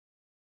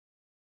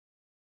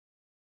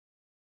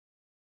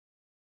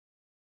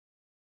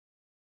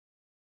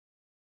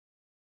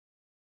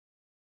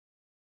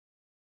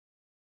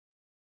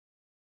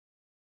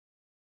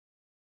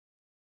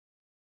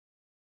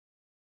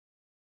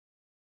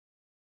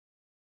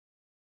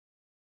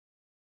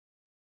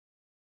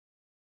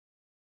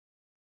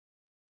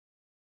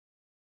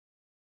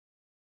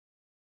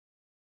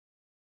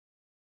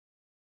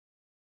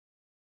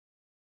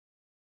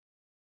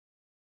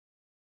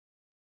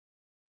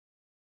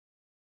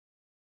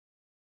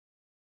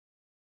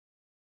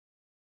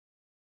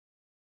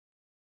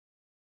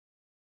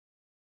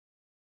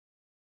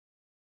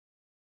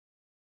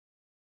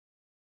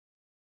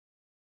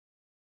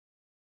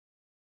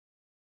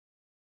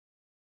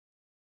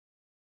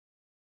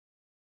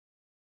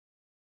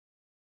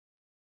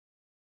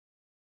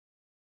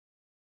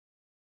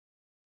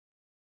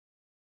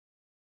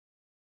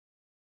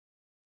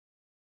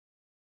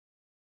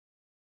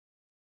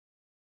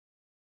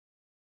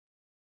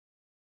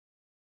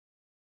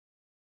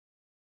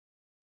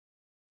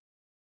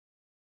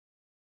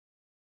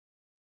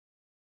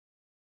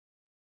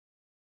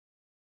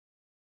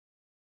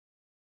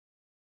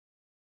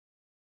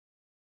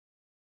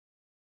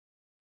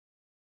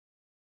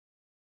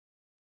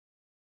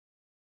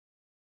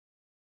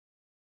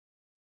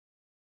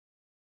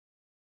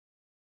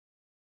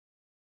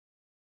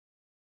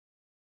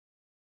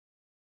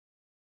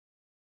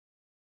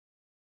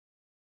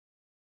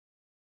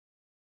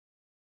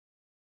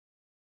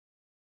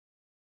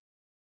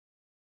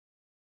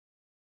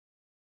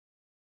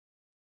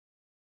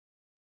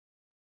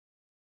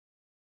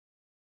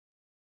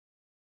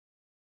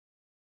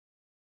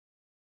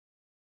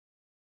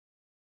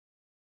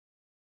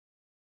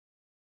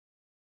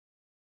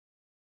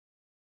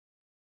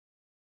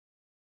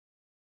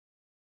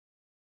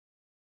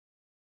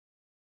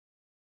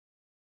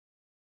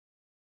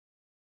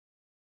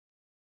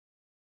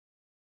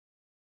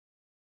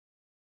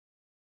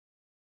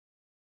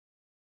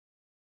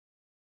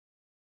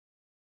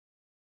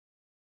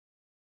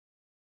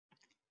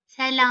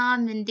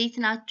ሰላም እንዴት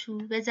ናችሁ?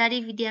 በዛሬ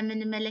ቪዲዮ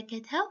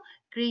የምንመለከተው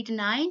ግሬድ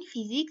 9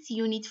 ፊዚክስ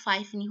ዩኒት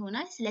 5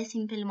 ይሆናል። ስለ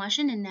ሲምፕል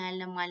ማሽን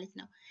እናያለን ማለት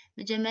ነው።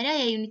 መጀመሪያ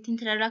የዩኒት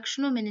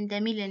ኢንትሮዳክሽኑ ምን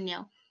እንደሚል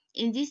እንየው።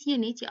 In this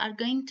unit you are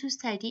going to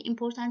study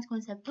important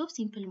concept of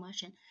simple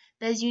machine.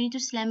 በዚህ ዩኒት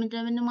ውስጥ ስለምንድን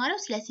ነው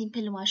የምንማረው? ስለ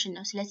ሲምፕል ማሽን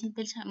ነው። ስለ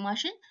ሲምፕል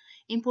ማሽን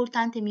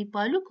ኢምፖርታንት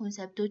የሚባሉ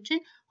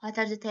ኮንሰፕቶችን what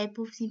are the type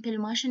of simple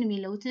machine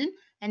የሚለውትን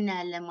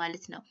እናያለን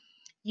ማለት ነው።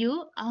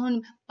 አሁን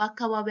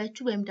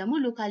በአካባቢያችሁ ወይም ደግሞ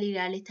ሎካል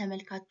ኤሪያ ላይ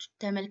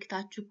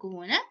ተመልክታችሁ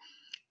ከሆነ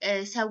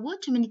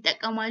ሰዎች ምን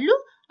ይጠቀማሉ?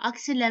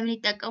 አክስን ለምን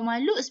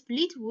ይጠቀማሉ?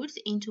 ስፕሊት ውድስ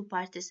ኢንቱ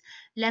ፓርትስ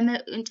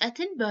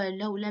እንጨትን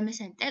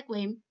ለመሰንጠቅ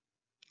ወይም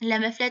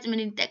ለመፍለጥ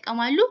ምን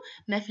ይጠቀማሉ?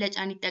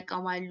 መፍለጫን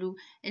ይጠቀማሉ።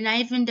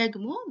 ናይፍን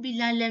ደግሞ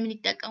ቢላን ለምን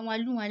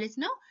ይጠቀማሉ ማለት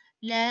ነው?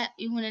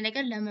 ለሆነ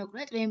ነገር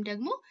ለመቁረጥ ወይም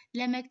ደግሞ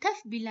ለመክተፍ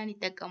ቢላን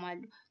ይጠቀማሉ።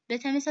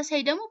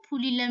 በተመሳሳይ ደግሞ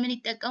ፑሊን ለምን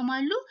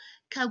ይጠቀማሉ?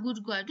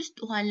 ከጉድጓድ ውስጥ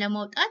ውሃን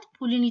ለማውጣት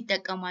ፑሊን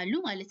ይጠቀማሉ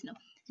ማለት ነው።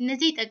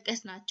 እነዚህ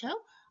የጠቀስናቸው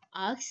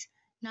አክስ፣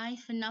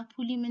 ናይፍ እና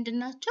ፑሊ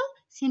ምንድናቸው?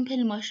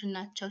 ሲምፕል ማሽን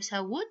ናቸው።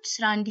 ሰዎች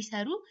ስራ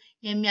እንዲሰሩ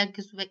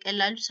የሚያግዙ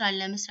በቀላሉ ስራን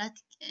ለመስራት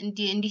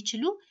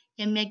እንዲችሉ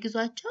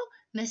የሚያግዟቸው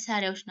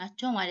መሳሪያዎች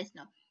ናቸው ማለት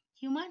ነው።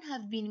 Humans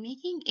have been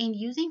making and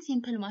using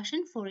simple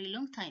machine for a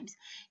long time.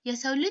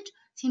 የሰው ልጅ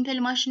ሲምፕል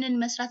ማሽንን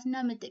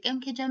መስራትና መጠቀም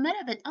ከጀመረ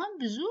በጣም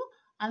ብዙ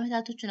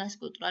አመታቶችን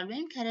አስቆጥሯል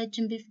ወይም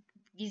ከረጅም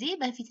ጊዜ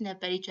በፊት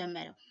ነበር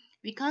የጀመረው።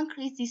 We can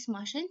create this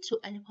machine to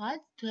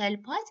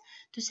help us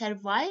to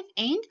survive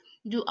and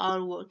do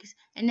our works.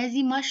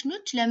 እነዚህ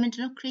ማሽኖች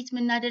ለምንድን ነው ክሬት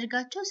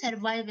የምናደርጋቸው?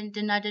 ሰርቫይቭ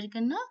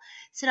እንድናደርግና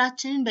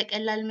ስራችንን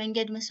በቀላል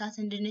መንገድ መስራት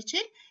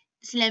እንድንችል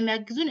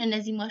ስለሚያግዙን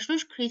እነዚህ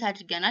ማሽኖች ክሬት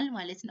አድርገናል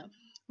ማለት ነው።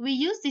 We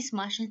use these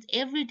machines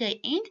every day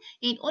and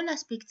in all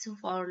aspects of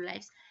our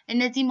lives.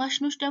 እነዚህ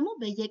ማሽኖች ደግሞ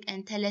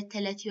በየቀን ተለት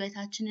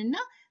ህይወታችንና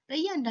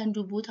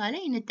በእያንዳንዱ ቦታ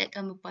ላይ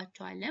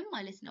እንጠቀምባቸዋለን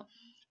ማለት ነው።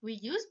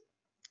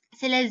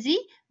 ስለዚህ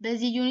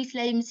በዚህ ዩኒት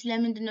ላይ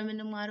ስለምንድን ነው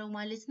የምንማረው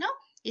ማለት ነው?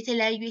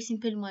 የተለያዩ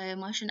የሲምፕል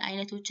ማሽን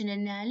አይነቶችን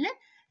እናያለን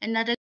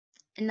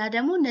እና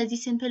ደግሞ እነዚህ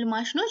ሲምፕል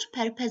ማሽኖች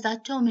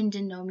ፐርፐዛቸው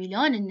ምንድን ነው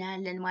የሚለውን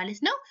እናያለን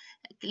ማለት ነው።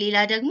 ሌላ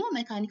ደግሞ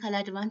ሜካኒካል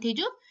አድቫንቴጅ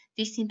ኦፍ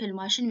ዲስ ሲምፕል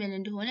ማሽን ምን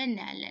እንደሆነ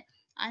እናያለን።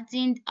 at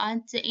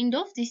the end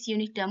of this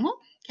unit ደግሞ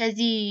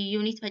ከዚህ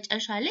ዩኒት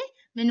መጨረሻ ላይ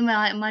ምን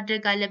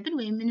ማድረግ አለብን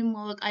ወይም ምን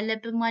ማወቅ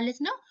አለብን ማለት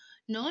ነው?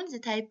 know the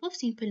type of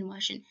simple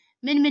machine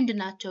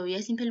ምንድናቸው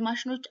የሲምፕል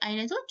ማሽኖች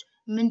አይነቶች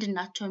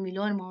ምንድናቸው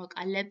የሚለውን ማወቅ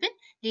አለብን።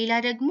 ሌላ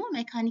ደግሞ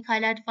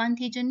ሜካኒካል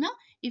አድቫንቴጅ እና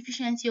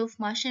ኤፊሺየንሲ ኦፍ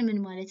ማሽን ምን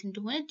ማለት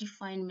እንደሆነ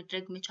ዲፋይን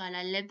ማድረግ መቻል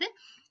አለብን።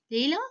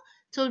 ሌላ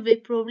solve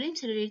problems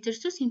related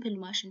to simple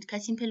machine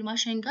ከሲምፕል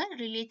ማሽን ጋር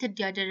ሪሌትድ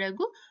ያደረጉ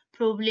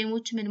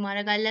ፕሮብሌሞች ምን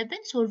ማድረግ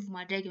አለብን? ሶልቭ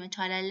ማድረግ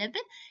መቻል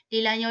አለብን።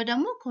 ሌላኛው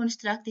ደግሞ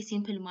construct a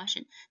simple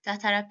machine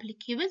that are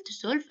applicable to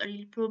solve a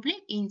real problem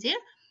in their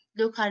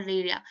local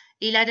area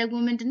ሌላ ደግሞ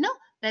ምንድነው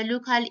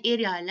በሎካል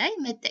ኤሪያ ላይ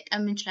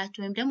መጠቀም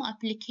እንችላለን ወይም ደግሞ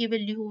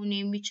applicable ሊሆኑ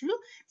የሚችሉ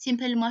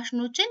ሲምፕል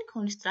ማሽኖችን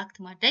ኮንስትራክት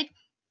ማድረግ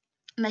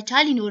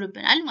መቻል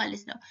ይኖርብናል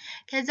ማለት ነው።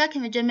 ከዛ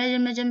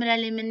ከመጀመሪያ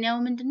ላይ የምናየው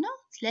ምንድነው?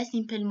 ስለ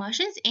ሲምፕል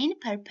ማሽንስ ኤንድ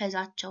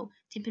ፐርፐዛቸው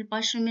ሲምፕል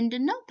ማሽን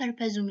ምንድነው?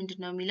 ፐርፐዙ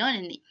ምንድነው የሚለውን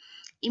እኔ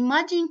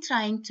Imagine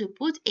trying to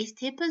put a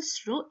staple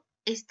through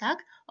a stack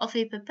of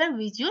a paper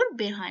with your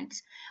bare hands.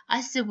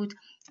 አስቡት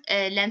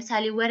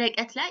ለምሳሌ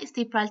ወረቀት ላይ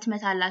ስቴፕል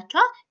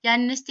ትመታላችሁ።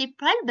 ያን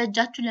ስቴፕል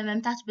በእጃችሁ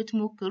ለመምታት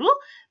ብትሞክሩ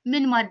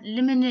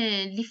ምን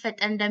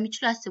ሊፈጠር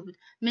እንደሚችል አስቡት።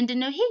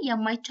 ምንድነው ይሄ?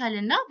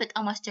 የማይቻልና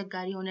በጣም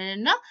አስቸጋሪ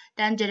የሆነና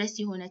ዳንጀረስ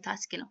የሆነ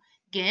ታስክ ነው።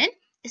 ግን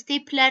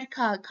ስቴፕለር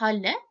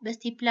ካለ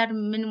በስቴፕለር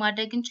ምን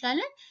ማድረግ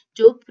እንችላለን?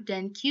 job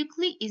done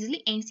quickly easily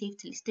and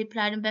safely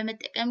ስቴፕለርን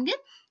በመጠቀም ግን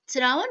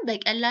ስራውን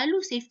በቀላሉ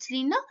ሴፍሊ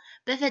እና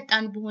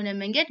በፈጣን በሆነ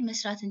መንገድ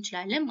መስራት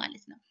እንችላለን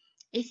ማለት ነው።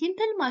 A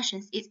simple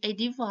machine is a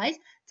device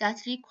that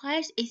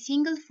requires a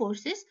single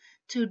forces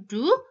to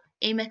do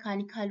a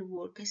mechanical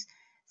works.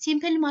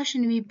 Simple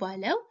machine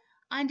የሚባለው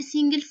አንድ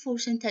ሲንግል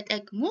ፎርስን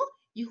ተጠቅሞ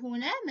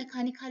የሆነ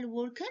ሜካኒካል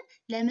ወርክን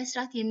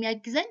ለመስራት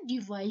የሚያግዘን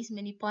ዲቫይስ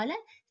ምን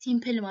ይባላል?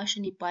 ሲምፕል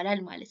ማሽን ይባላል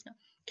ማለት ነው።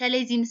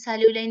 ከዚህ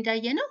ምሳሌው ላይ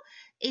እንዳየነው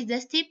is the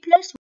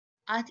stapler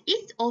at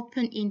its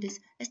open ends.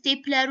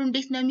 ስቴፕለሩ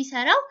እንዴት ነው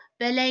የሚሰራው?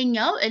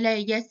 በላይኛው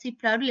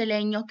የስቴፕለሩ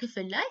የላይኛው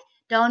ክፍል ላይ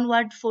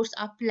ዳውንዋርድ ፎርስ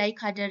አፕላይ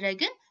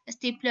ካደረግን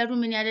ስቴፕለሩ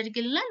ምን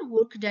ያደርግልናል?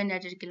 ወርክ ደን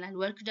ያደርግልናል።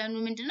 ወርክ ደኑ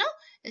ምንድነው?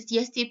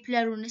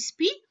 የስቴፕለሩን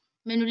ስፒድ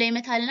ምኑ ላይ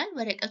መታልናል?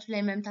 ወረቀቱ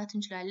ላይ መምታት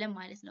እንችላለን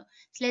ማለት ነው።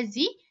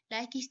 ስለዚህ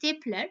ላይክ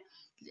ስቴፕለር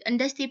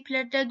እንደ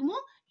ስቴፕለር ደግሞ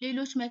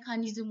ሌሎች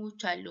ሜካኒዝሞች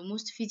አሉ።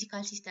 most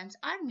physical systems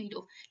are made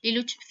of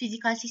ሌሎች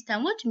ፊዚካል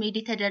ሲስተሞች ሜድ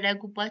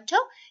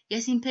የተደረጉባቸው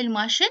የሲምፕል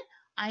ማሽን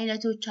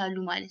አይነቶች አሉ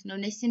ማለት ነው።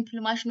 እነዚህ ሲምፕል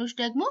ማሽኖች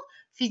ደግሞ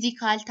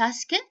ፊዚካል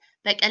ታስክን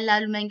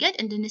በቀላሉ መንገድ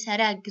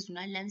እንድንሰራ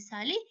ያግዙናል።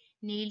 ለምሳሌ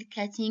ኔል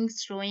ካቲንግ፣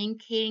 ትሮዊንግ፣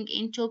 ኬሪንግ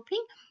ኤንድ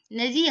ቾፒንግ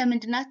እነዚህ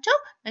የምንድናቸው?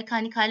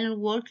 ሜካኒካልን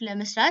ወርክ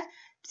ለመስራት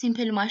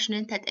ሲምፕል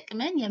ማሽንን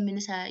ተጠቅመን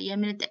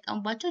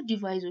የምንጠቀምባቸው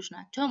ዲቫይሶች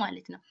ናቸው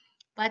ማለት ነው።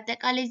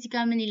 በአጠቃላይ እዚህ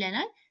ጋር ምን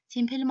ይለናል?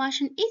 simple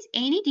machine is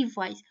any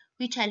device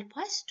which help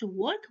us to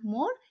work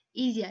more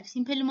easier.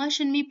 simple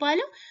machine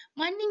የሚባለው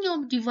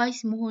ማንኛውም ዲቫይስ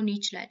መሆን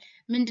ይችላል።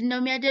 ምንድነው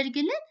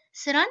የሚያደርግልን?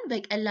 ስራን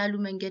በቀላሉ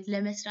መንገድ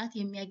ለመስራት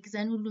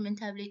የሚያግዘን ሁሉ ምን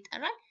ተብሎ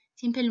ይጠራል?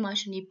 ሲምፕል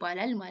ማሽን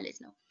ይባላል ማለት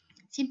ነው።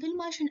 ሲምፕል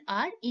ማሽን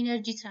አር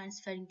ኢነርጂ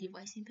ትራንስፈሪንግ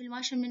ዲቫይስ። ሲምፕል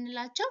ማሽን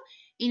የምንላቸው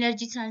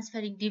ኢነርጂ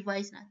ትራንስፈሪንግ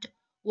ዲቫይስ ናቸው።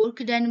 ወርክ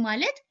ደን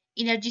ማለት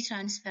ኢነርጂ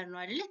ትራንስፈር ነው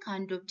አይደለ?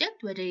 ከአንድ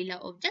ኦብጀክት ወደ ሌላ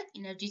ኦብጀክት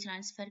ኢነርጂ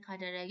ትራንስፈር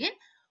ካደረግን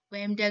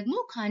ወይም ደግሞ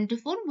ከአንድ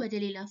ፎርም ወደ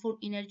ሌላ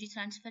ፎርም ኢነርጂ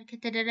ትራንስፈር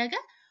ከተደረገ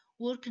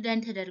ወርክ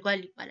ደን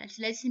ተደርጓል ይባላል።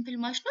 ስለዚህ ሲምፕል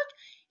ማሽኖች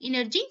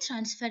ኢነርጂን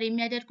ትራንስፈር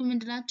የሚያደርጉ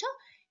ምንድናቸው?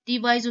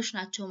 ዲቫይሶች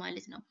ናቸው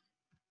ማለት ነው።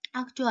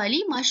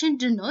 Actually, machine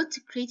denotes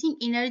creating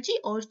energy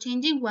or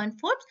changing one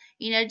form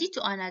energy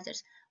to another.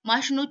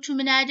 ማሽኖቹ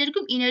ምን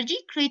አያደርጉም? ኢነርጂ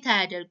ክሬት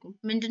አያደርጉም።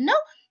 ምንድነው?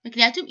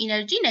 ምክንያቱም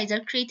ኢነርጂ neither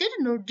created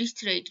nor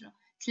destroyed ነው።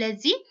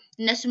 ስለዚህ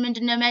እነሱ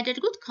ምንድነው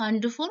የሚያደርጉት?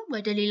 ከአንድ ፎርም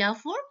ወደ ሌላ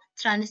ፎርም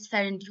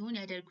ትራንስፈር እንዲሆን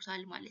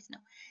ያደርጉታል ማለት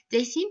ነው።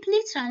 They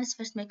simply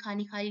transfer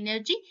mechanical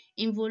energy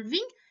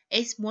involving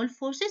a small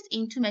forces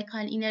into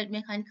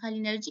mechanical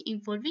energy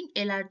involving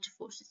a large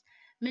forces.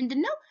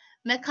 ምንድነው?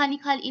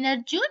 ሜካኒካል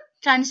ኢነርጂውን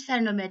ትራንስፈር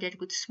ነው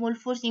የሚያደርጉት። ስሞል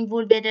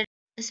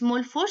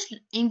ፎርስ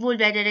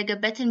ኢንቮልቭ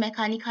ያደረገበትን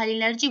ሜካኒካል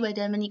ኢነርጂ ወደ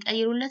ምን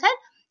ይቀይሩለታል?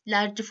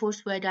 ላርጅ ፎርስ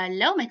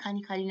ወዳለው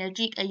ሜካኒካል ኢነርጂ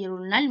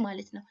ይቀይሩልናል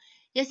ማለት ነው።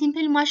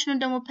 የሲምፕል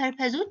ማሽኑን ደግሞ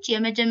ፐርፐዞች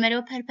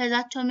የመጀመሪያው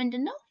ፐርፐዛቸው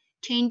ምንድነው?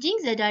 ቼንጂንግ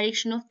ዘ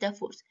ዳይሬክሽን ኦፍ ዘ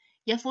ፎርስ።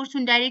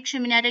 የፎርሱን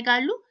ዳይሬክሽን ምን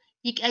ያደርጋሉ?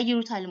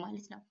 ይቀይሩታል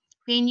ማለት ነው።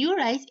 when you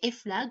raise a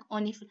flag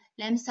on a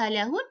ለምሳሌ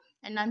አሁን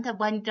እናንተ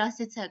ባንዲራ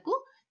ስትሰቁ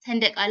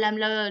ሰንደቅ ዓላማ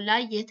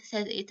ላይ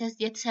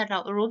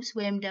የተሰራው ሮብስ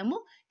ወይም ደግሞ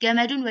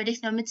ገመዱን ወዴት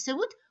ነው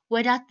የምትስቡት?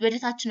 ወደ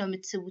ታች ነው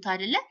የምትስቡት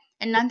አይደለ?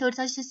 እናንተ ወደ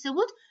ታች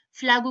ስትስቡት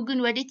ፍላጉ ግን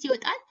ወዴት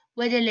ይወጣል?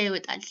 ወደ ላይ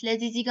ይወጣል።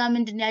 ስለዚህ እዚህ ጋር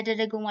ምንድነው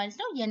ያደረገው ማለት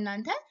ነው?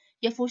 የእናንተ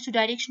የፎርሱ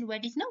ዳይሬክሽን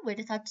ወዴት ነው? ወደ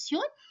ታች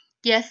ሲሆን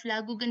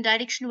የፍላጉ ግን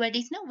ዳይሬክሽን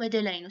ወዴት ነው? ወደ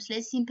ላይ ነው።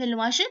 ስለዚህ ሲምፕል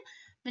ማሽን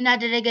ምን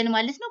አደረገን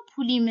ማለት ነው?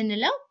 ፑሊ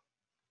የምንለው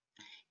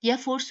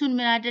የፎርሱን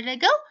ምን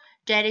አደረገው?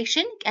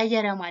 ዳይሬክሽን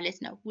ቀየረ ማለት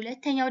ነው።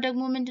 ሁለተኛው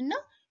ደግሞ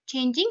ምንድነው?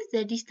 changing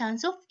the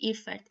distance of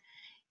effort.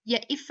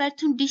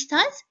 የኢፈርቱን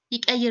ዲስታንስ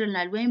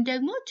ይቀይርልናል ወይም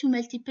ደግሞ to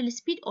multiple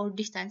speed or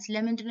distance።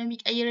 ለምንድነው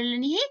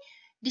የሚቀይርልን? ይሄ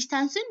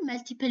ዲስታንስን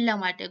መልቲፕል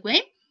ለማድረግ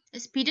ወይም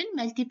ስፒድን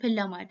መልቲፕል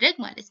ለማድረግ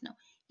ማለት ነው።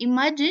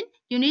 imagine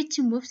you need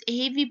to move a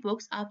heavy box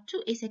up to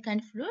a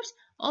second floor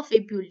of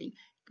a building.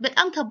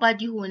 በጣም ከባድ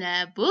የሆነ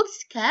ቦክስ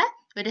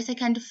ወደ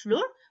ሰከንድ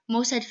ፍሎር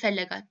መውሰድ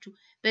ፈለጋችሁ።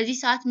 በዚህ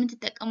ሰዓት ምን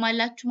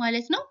ትጠቀማላችሁ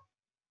ማለት ነው?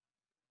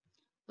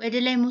 ወደ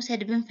ላይ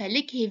መውሰድ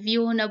ብንፈልግ ሄቪ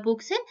የሆነ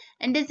ቦክስን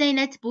እንደዚህ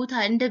አይነት ቦታ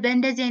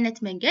በእንደዚህ አይነት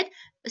መንገድ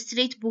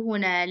ስትሬት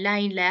በሆነ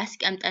ላይን ላይ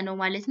አስቀምጠነው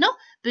ማለት ነው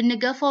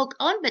ብንገፋው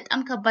እቃውን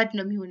በጣም ከባድ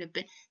ነው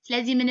የሚሆንብን።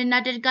 ስለዚህ ምን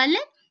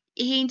እናደርጋለን?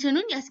 ይሄ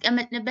እንትኑን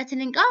ያስቀመጥንበትን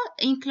እቃ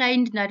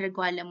ኢንክላይንድ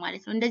እናደርገዋለን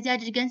ማለት ነው። እንደዚህ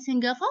አድርገን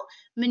ስንገፋው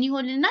ምን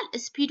ይሆንልናል?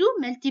 ስፒዱ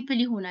መልቲፕል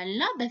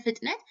ይሆናልና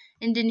በፍጥነት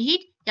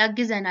እንድንሄድ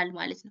ያግዘናል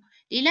ማለት ነው።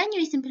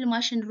 ሌላኛው የሲምፕል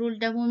ማሽን ሩል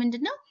ደግሞ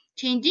ምንድነው?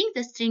 changing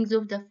the strength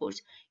of the force.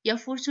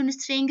 የፎርሱን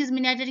ስትሬንግዝ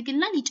ምን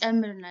ያደርግልናል?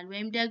 ይጨምርናል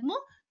ወይም ደግሞ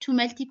to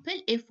multiple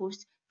a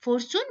force.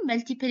 ፎርሱን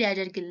መልቲፕል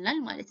ያደርግልናል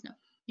ማለት ነው።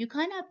 You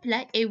can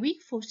apply a weak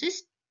forces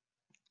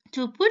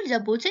to pull the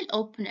bottle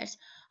openers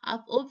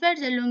up over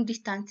the long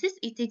distances.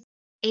 It takes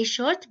a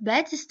short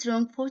but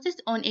strong forces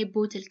on a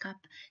bottle cap.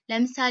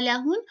 ለምሳሌ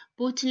አሁን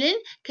ቦትልን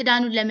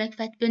ክዳኑን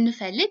ለመክፈት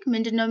ብንፈልግ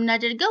ምንድነው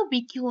የምናደርገው?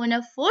 ዊክ የሆነ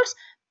ፎርስ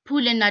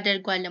ፑል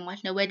እናደርገዋለን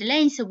ማለት ነው። ወደ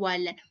ላይ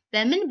እንስበዋለን።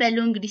 በምን?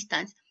 በሎንግ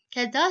ዲስታንስ።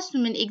 ከዛ እሱ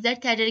ምን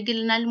ኤግዛክት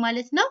ያደርግልናል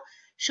ማለት ነው?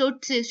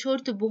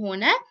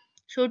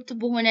 ሾርት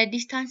በሆነ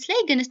ዲስታንስ ላይ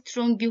ግን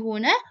ስትሮንግ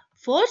የሆነ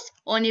ፎርስ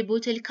ኦን ኤ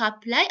ቦትል ካፕ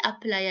ላይ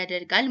አፕላይ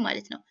ያደርጋል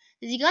ማለት ነው።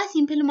 እዚህ ጋር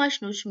ሲምፕል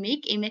ማሽኖች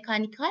ሜክ ኤ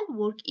ሜካኒካል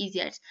ወርክ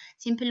ኢዚየር።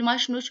 ሲምፕል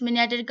ማሽኖች ምን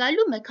ያደርጋሉ?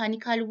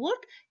 ሜካኒካል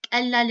ወርክ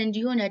ቀላል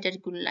እንዲሆን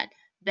ያደርጉልናል።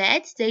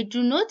 but they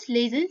do not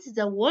lessen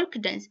the work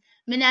done.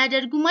 ምን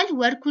ያደርጉ ማለት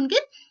ወርኩን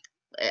ግን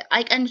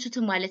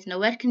አይቀንሱትም ማለት ነው።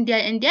 ወርክ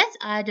እንዲያንስ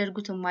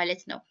አያደርጉትም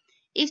ማለት ነው።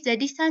 if the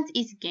distance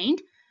is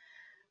gained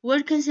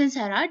ወርክን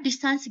ስንሰራ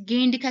ዲስታንስ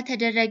ጌይንድ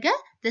ከተደረገ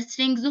the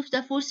strength of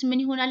the force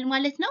ምን ይሆናል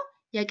ማለት ነው?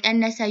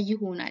 የቀነሰ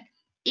ይሆናል።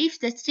 if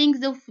the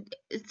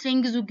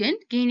strength ግን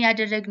ጌን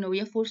ያደረግነው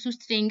የፎርሱ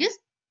strength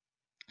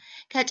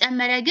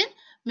ከጨመረ ግን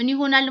ምን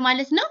ይሆናል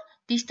ማለት ነው?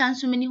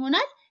 ዲስታንሱ ምን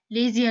ይሆናል?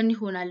 ሌዚየር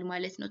ይሆናል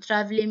ማለት ነው።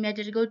 ትራቭል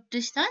የሚያደርገው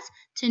ዲስታንስ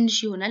ትንሽ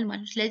ይሆናል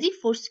ማለት ነው። ስለዚህ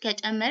ፎርስ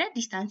ከጨመረ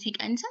ዲስታንሱ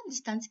ይቀንሳል።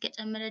 ዲስታንስ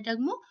ከጨመረ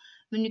ደግሞ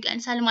ምን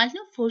ይቀንሳል ማለት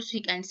ነው? ፎርሱ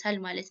ይቀንሳል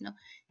ማለት ነው።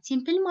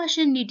 ሲምፕል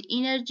ማሽን ኒድ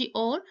ኢነርጂ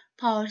ኦር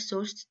ፓወር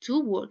ሶርስ ቱ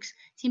ወርክስ።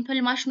 ሲምፕል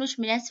ማሽኖች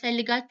ምን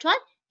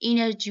ያስፈልጋቸዋል?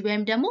 ኢነርጂ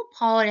ወይም ደግሞ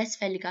ፓወር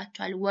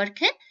ያስፈልጋቸዋል።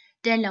 ወርክን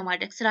ደን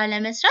ለማድረግ ስራ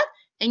ለመስራት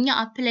እኛ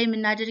አፕላይ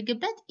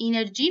የምናደርግበት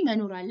ኢነርጂ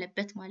መኖር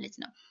አለበት ማለት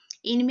ነው።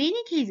 In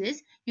many cases,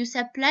 you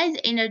supply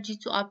the energy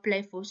to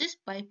apply forces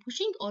by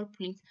pushing or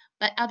pulling.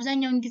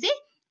 በአብዛኛውን ጊዜ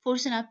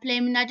ፎርስን አፕላይ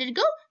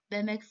የምናደርገው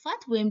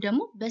በመግፋት ወይም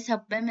ደግሞ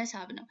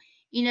በመሳብ ነው።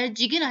 ኢነርጂ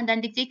ግን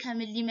አንዳንድ ጊዜ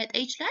ከምን ሊመጣ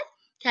ይችላል?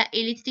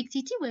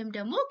 ከኤሌክትሪክሲቲ ወይም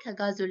ደግሞ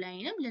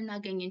ከጋዞላይንም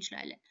ልናገኝ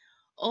እንችላለን።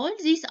 All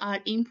these are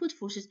input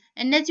forces.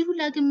 እነዚህ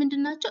ሁላ ግን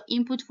ምንድናቸው?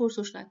 ኢንፑት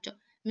ፎርሶች ናቸው።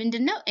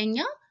 ምንድነው? እኛ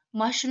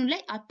ማሽኑ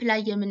ላይ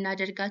አፕላይ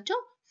የምናደርጋቸው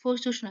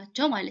ፎርሶች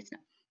ናቸው ማለት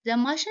ነው። The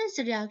machine's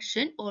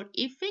reaction or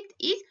effect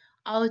is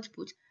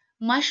አውትፑት።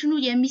 ማሽኑ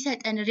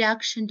የሚሰጠን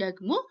ሪአክሽን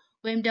ደግሞ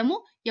ወይም ደግሞ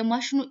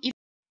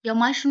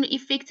የማሽኑ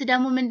ኢፌክት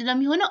ደግሞ ምንድነው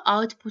የሚሆነው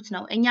አውትፑት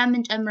ነው። እኛ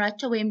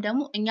የምንጨምራቸው ወይም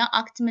ደግሞ እኛ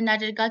አክት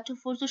የምናደርጋቸው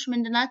ፎርሶች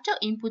ምንድናቸው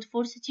ኢንፑት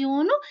ፎርስ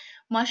ሲሆኑ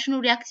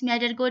ማሽኑ ሪያክት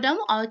የሚያደርገው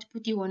ደግሞ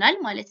አውትፑት ይሆናል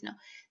ማለት ነው።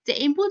 the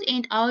input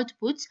and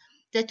output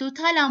the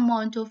total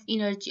amount of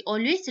energy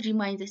always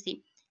remains the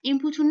same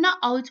ኢንፑቱና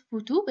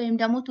አውትፑቱ ወይም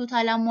ደግሞ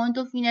ቶታል አማውንት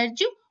ኦፍ ኢነርጂ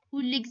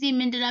ሁሉ ጊዜ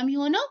ምንድነው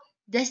የሚሆነው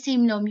the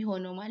same ነው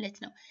የሚሆነው ማለት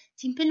ነው።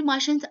 ሲምፕል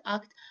ማሽንስ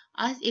አክት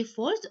as a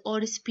force or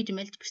speed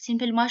multiplier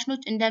ሲምፕል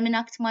ማሽኖች እንደምን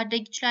አክት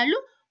ማድረግ ይችላሉ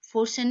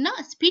ፎርስ እና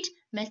ስፒድ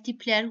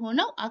መልቲፕላየር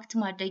ሆነው አክት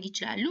ማድረግ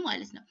ይችላሉ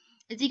ማለት ነው።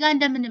 እዚህ ጋር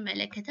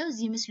እንደምንመለከተው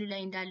እዚህ ምስሉ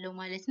ላይ እንዳለው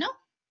ማለት ነው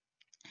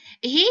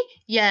ይሄ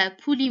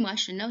የፑሊ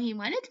ማሽን ነው። ይሄ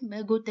ማለት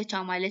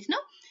መጎተቻ ማለት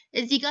ነው።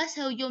 እዚህ ጋር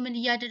ሰውየው ምን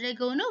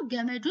እያደረገው ነው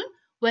ገመዱን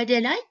ወደ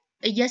ላይ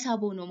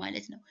እየሳበው ነው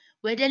ማለት ነው።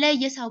 ወደ ላይ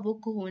እየሳበው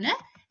ከሆነ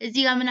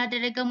እዚህ ጋር ምን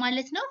አደረገ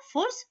ማለት ነው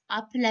ፎርስ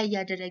አፕላይ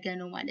ያደረገ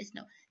ነው ማለት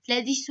ነው።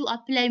 ስለዚህ እሱ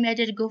አፕላይ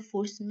የሚያደርገው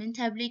ፎርስ ምን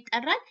ተብሎ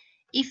ይጠራል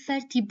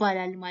ኢፈርት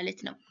ይባላል ማለት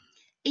ነው።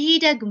 ይሄ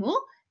ደግሞ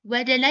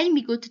ወደ ላይ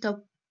የሚጎትተው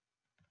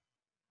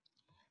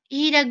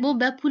ይሄ ደግሞ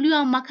በፑሊው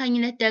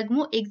አማካኝነት ደግሞ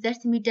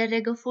ኤግዘርት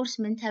የሚደረገው ፎርስ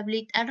ምን ተብሎ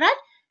ይጠራል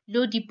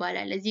ሎድ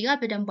ይባላል። እዚህ ጋር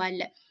በደንብ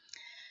አለ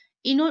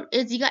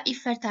እዚህ ጋር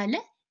ኢፈርት አለ።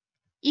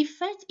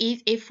 ኢፈርት is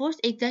a force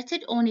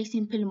exerted on a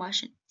simple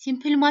machine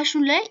ሲምፕል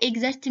ማሽኑ ላይ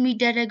ኤግዘርት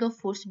የሚደረገው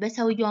ፎርስ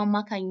በሰውየው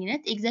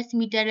አማካኝነት ኤግዘርት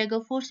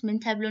የሚደረገው ፎርስ ምን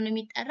ተብሎ ነው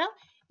የሚጠራው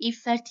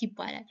ኢፈርት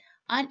ይባላል።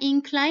 an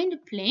inclined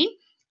plane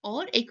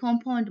or a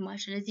compound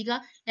machine እዚህ ጋር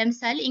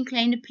ለምሳሌ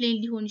inclined plane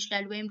ሊሆን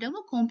ይችላል ወይም ደግሞ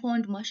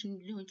compound machine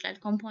ሊሆን ይችላል።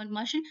 compound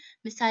machine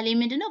ምሳሌ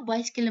ምንድነው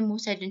ባይስክልን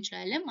መውሰድ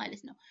እንችላለን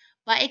ማለት ነው።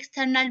 by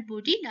external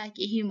body like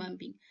a human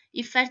being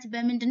ኢፈርት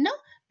በምንድነው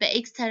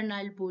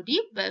በኤክስተርናል ቦዲ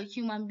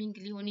በሂውማን ቢንግ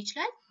ሊሆን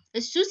ይችላል።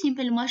 እሱ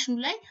ሲምፕል ማሽኑ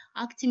ላይ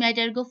አክት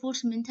የሚያደርገው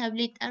ፎርስ ምን ተብሎ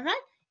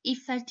ይጠራል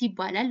ኢፈርት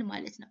ይባላል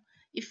ማለት ነው።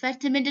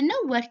 ኢፈርት ምንድነው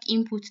ወርክ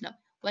ኢንፑት ነው።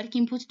 ወርክ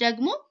ኢንፑት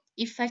ደግሞ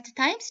ኢፈርት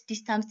ታይምስ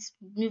ዲስታንስ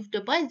ሙቭድ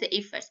ባይ ዘ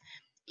ኢፈርት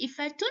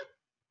ኢፈርቱን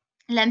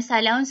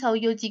ለምሳሌ አሁን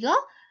ሰውየው እዚህ ጋር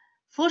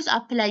ፎርስ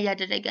አፕላይ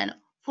ያደረገ ነው።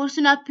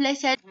 ፎርሱን አፕላይ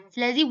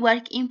ስለዚህ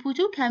ወርክ ኢንፑቱ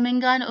ከምን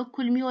ጋር ነው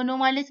እኩል የሚሆነው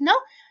ማለት ነው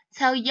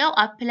ሰውየው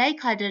አፕላይ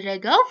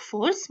ካደረገው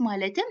ፎርስ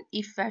ማለትም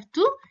ኢፈርቱ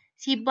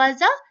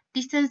ሲባዛ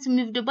ዲስታንስ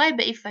ሙቭድ ባይ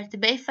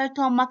በኢፈርቱ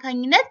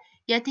አማካኝነት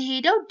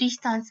የተሄደው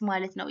ዲስታንስ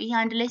ማለት ነው። ይሄ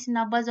አንድ ላይ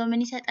ስናባዛው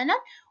ምን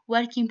ይሰጠናል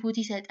ወርክ ኢንፑት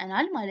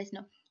ይሰጠናል ማለት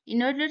ነው።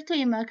 in order to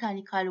a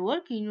mechanical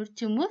work in order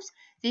to move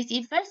this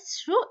effort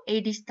through a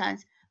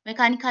distance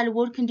ሜካኒካል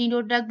ወርክ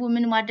እንዲኖር ደግሞ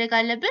ምን ማድረግ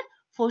አለብን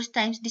ፎርስ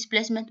ታይምስ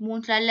ዲስፕሌስመንት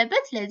መሆን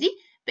ስላለበት ስለዚህ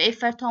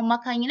በኢፈርቱ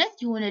አማካኝነት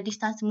የሆነ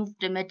ዲስታንስ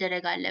ሙቭድ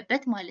መደረግ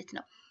አለበት ማለት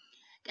ነው።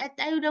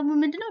 ቀጣዩ ደግሞ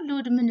ምንድነው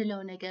ሎድ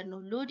የምንለው ነገር ነው።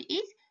 ሎድ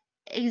is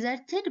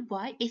exerted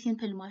by a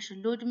simple machine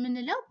ሎድ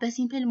የምንለው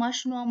በሲምፕል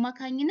ማሽኑ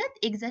አማካኝነት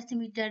ኤግዘርት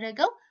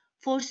የሚደረገው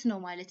ፎርስ ነው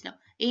ማለት ነው።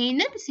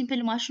 ይሄንን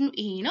ሲምፕል ማሽኑ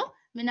ይሄ ነው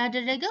ምን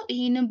አደረገው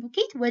ይሄንን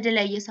ቡኬት ወደ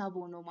ላይ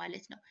እየሳበው ነው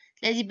ማለት ነው።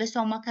 ስለዚህ በሱ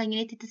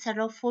አማካኝነት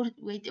የተሰራው ፎርስ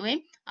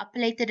ወይም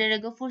አፕላይ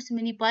የተደረገው ፎርስ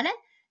ምን ይባላል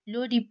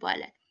ሎድ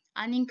ይባላል።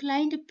 an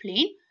inclined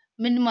plane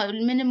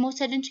ምን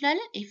መውሰድ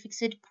እንችላለን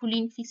ፊክስድ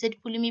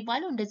ፑሊ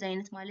የሚባለው እንደዛ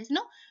አይነት ማለት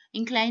ነው።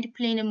 ኢንክላይንድ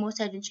ፕሌን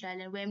መውሰድ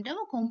እንችላለን ወይም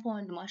ደግሞ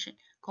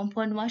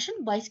ኮምፓውንድ ማሽን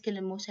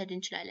ባይስክልን መውሰድ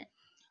እንችላለን።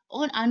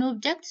 on an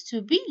object to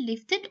be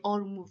lifted or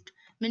moved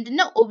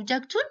ምንድነው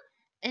ኦብጀክቱን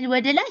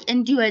ወደ ላይ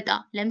እንዲወጣ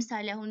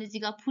ለምሳሌ አሁን እዚህ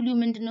ጋር ፑሊው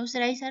ምንድነው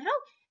ስራ ይሰራው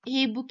ይሄ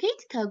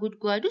ቡኬት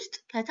ከጉድጓድ ውስጥ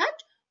ከታች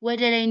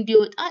ወደ ላይ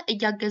እንዲወጣ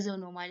እያገዘው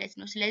ነው ማለት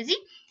ነው። ስለዚህ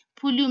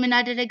ፑሊው ምን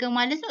አደረገ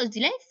ማለት ነው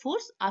እዚህ ላይ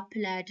ፎርስ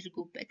አፕላይ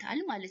አድርጎበታል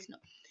ማለት ነው።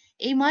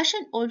 a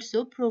machine also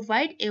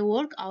provide a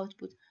work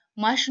output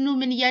ማሽኑ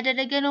ምን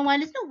እያደረገ ነው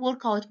ማለት ነው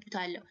ወርክ አውትፑት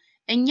አለው።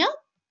 እኛ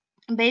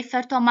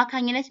በኢፈርቱ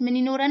አማካኝነት ምን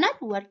ይኖረናል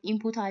ወርክ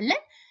ኢንፑት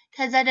አለን።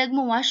 ከዛ ደግሞ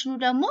ማሽኑ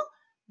ደግሞ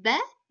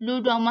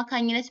በሎዱ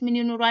አማካኝነት ምን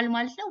ይኖራል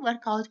ማለት ነው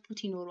ወርክ አውትፑት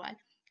ይኖራል።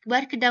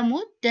 ወርክ ደግሞ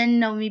ደን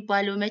ነው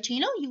የሚባለው መቼ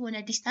ነው የሆነ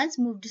ዲስታንስ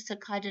ሙቭድ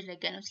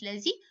ካደረገ ነው።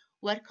 ስለዚህ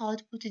ወርክ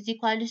አውትፑት is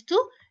equal to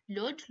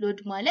ሎድ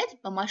ማለት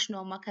በማሽኑ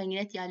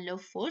አማካኝነት ያለው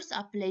ፎርስ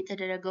አፕላይ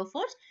የተደረገው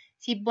ፎርስ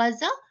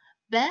ሲባዛ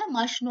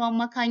በማሽኑ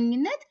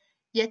አማካኝነት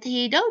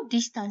የተሄደው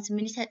ዲስታንስ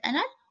ምን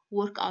ይሰጠናል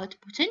ወርክ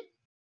አውትፑትን።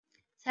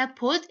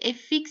 suppose a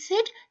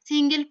fixed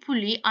single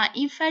pulley an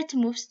effort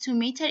moves 2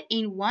 meters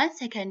in 1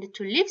 second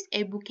to lift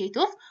a bucket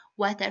of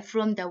water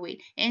from the well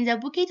and the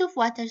bucket of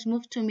water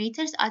moves 2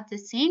 meters at the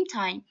same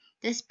time.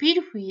 The speed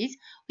with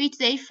which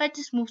the effort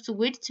moves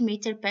with 2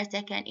 meters per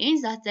second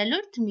and that the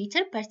load 2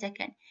 meters per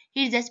second.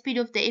 Here the speed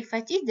of the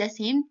effort is the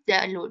same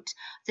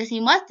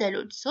as the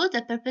load. So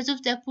the purpose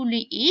of the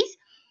pulley is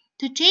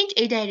to change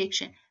a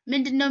direction.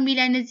 ምንድነው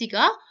የሚለን እዚህ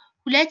ጋር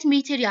 2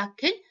 ሜትር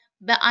ያክል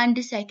በአንድ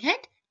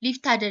ሰከንድ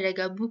ሊፍት አደረገ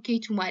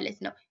ቡኬቱ ማለት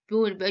ነው።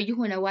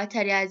 የሆነ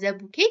ዋተር የያዘ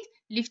ቡኬት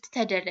ሊፍት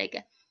ተደረገ።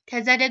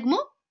 ከዛ ደግሞ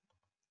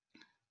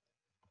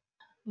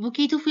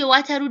ቡኬቱ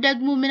የዋተሩ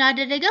ደግሞ ምን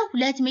አደረገ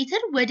 2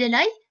 ሜትር ወደ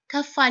ላይ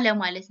ከፍ አለ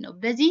ማለት ነው።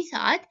 በዚህ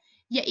ሰዓት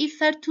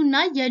የኢፈርቱና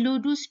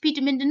የሎዱ ስፒድ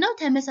ምንድነው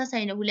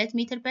ተመሳሳይ ነው 2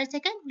 ሜትር ፐር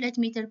ሰከንድ 2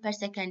 ሜትር ፐር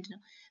ሰከንድ ነው።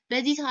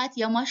 በዚህ ሰዓት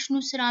የማሽኑ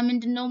ስራ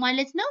ምንድነው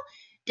ማለት ነው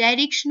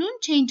ዳይሬክሽኑን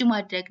ቼንጅ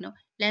ማድረግ ነው።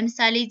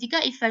 ለምሳሌ እዚህ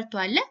ጋር ኢፈርቱ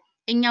አለ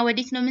እኛ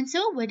ወዴት ነው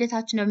የምንስበው ወደ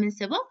ታች ነው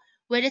የምንስበው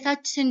ወደ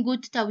ታች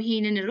ስንጎትተው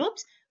ይሄንን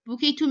ሮፕስ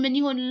ቡኬቱ ምን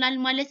ይሆንልናል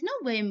ማለት ነው?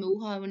 ወይም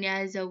ውሃውን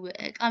የያዘው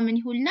እቃ ምን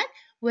ይሆንልናል?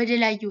 ወደ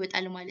ላይ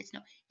ይወጣል ማለት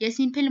ነው።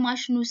 የሲምፕል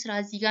ማሽኑ ስራ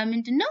እዚህ ጋር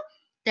ምንድነው?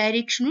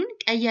 ዳይሬክሽኑን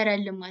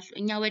ቀየረልን ማለት ነው።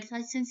 እኛ ወደ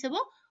ታች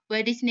ስንስበው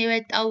ወዴት ነው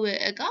የወጣው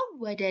እቃው?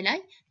 ወደ ላይ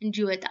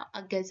እንዲወጣ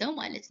አገዘው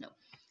ማለት ነው።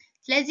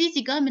 ስለዚህ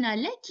እዚህ ጋር ምን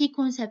አለ? ኪ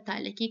ኮንሰፕት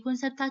አለ። ኪ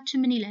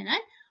ኮንሰፕታችን ምን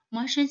ይለናል?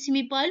 ማሽንስ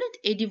የሚባሉት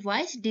a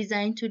device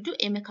designed to do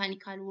a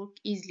mechanical work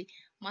easily።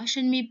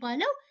 ማሽን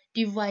የሚባለው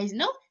ዲቫይስ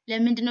ነው።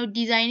 ለምንድነው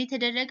ዲዛይን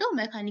የተደረገው?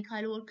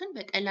 ሜካኒካል ወርክን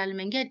በቀላል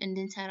መንገድ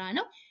እንድንሰራ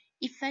ነው።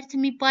 ኢፈርት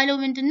የሚባለው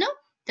ምንድነው?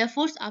 the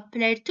force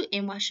applied to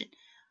a machine።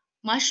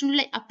 ማሽኑ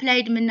ላይ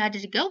አፕላይድ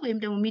የምናደርገው ወይም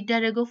ደግሞ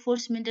የሚደረገው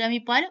ፎርስ ምንድነው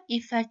የሚባለው?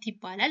 ኢፈርት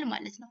ይባላል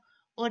ማለት ነው።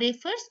 or a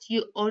force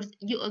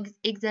you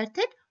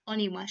exerted on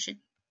a machine።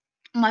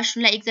 ማሽኑ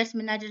ላይ ኤግዘርት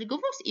የምናደርገው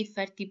ፎርስ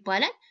ኢፈርት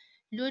ይባላል።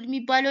 ሎድ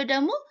የሚባለው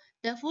ደግሞ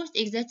the force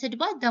exerted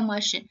by the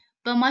machine።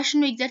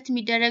 በማሽኑ ኤግዘርት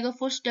የሚደረገው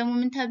ፎርስ ደግሞ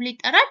ምን ተብሎ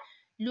ይጠራል?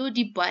 ሎድ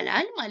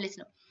ይባላል ማለት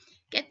ነው።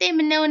 ቀጣይ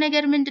የምናየው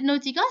ነገር ምንድነው?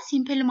 እዚህ ጋር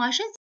ሲምፕል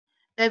ማሽን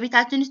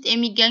በቤታችን ውስጥ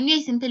የሚገኙ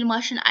የሲምፕል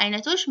ማሽን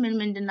አይነቶች ምን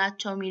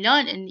ምንድናቸው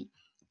የሚለውን እንይ።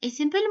 A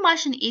simple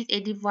machine is a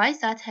device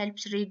that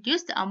helps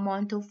reduce the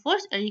amount of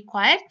force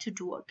required to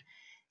do work።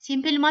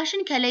 ሲምፕል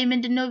ማሽን ከላይ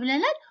ምንድነው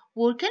ብለናል?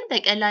 ወርክን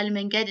በቀላል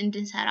መንገድ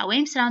እንድንሰራ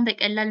ወይም ስራን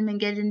በቀላል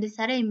መንገድ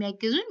እንድንሰራ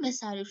የሚያግዙን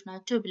መሳሪያዎች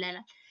ናቸው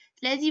ብለናል።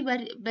 ስለዚህ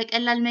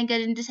በቀላል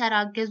መንገድ እንድንሰራ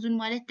አገዙን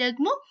ማለት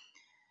ደግሞ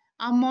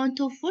አማውንት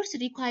ኦፍ ፎርስ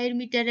ሪኳየር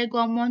የሚደረገው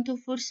አማውንት ኦፍ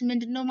ፎርስ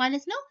ምንድነው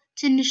ማለት ነው?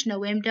 ትንሽ ነው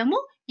ወይም ደግሞ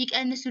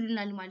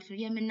ይቀንሱልናል ማለት ነው።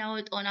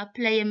 የምናወጣውን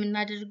አፕላይ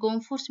የምናደርገውን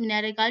ፎርስ ምን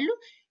ያደርጋሉ?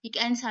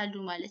 ይቀንሳሉ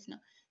ማለት ነው።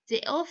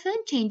 they often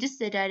changes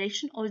the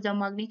direction or the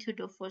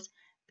magnitude of force።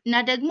 እና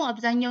ደግሞ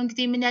አብዛኛውን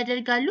ጊዜ ምን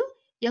ያደርጋሉ?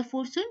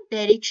 የፎርሱን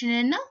ዳይሬክሽን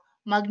እና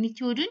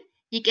ማግኒቲዩድን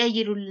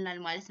ይቀይሩልናል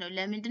ማለት ነው።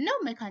 ለምንድነው?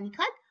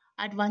 ሜካኒካል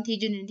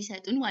አድቫንቴጅን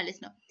እንዲሰጡን ማለት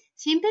ነው።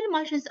 simple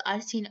machines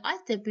are seen as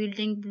the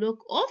building block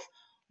of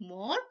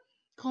more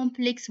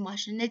ኮምፕሌክስ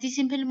ማሽን። እነዚህ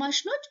ሲምፕል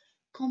ማሽኖች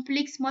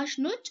ኮምፕሌክስ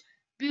ማሽኖች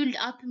ቢልድ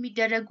አፕ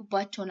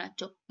የሚደረጉባቸው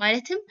ናቸው።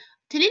 ማለትም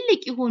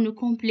ትልልቅ የሆኑ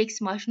ኮምፕሌክስ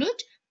ማሽኖች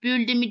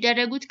ቢልድ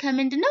የሚደረጉት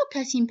ከምንድነው?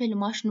 ከሲምፕል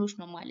ማሽኖች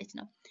ነው ማለት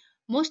ነው።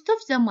 most of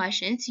the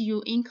machines you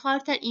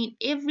encounter in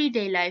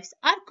everyday lives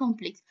are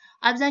complex።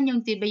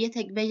 አብዛኛውን ጊዜ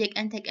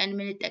በየቀን ተቀን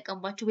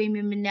የምንጠቀምባቸው ወይም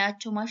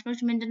የምናያቸው ማሽኖች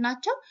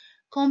ምንድናቸው?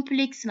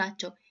 ኮምፕሌክስ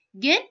ናቸው።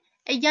 ግን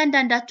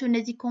እያንዳንዳቸው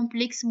እነዚህ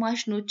ኮምፕሌክስ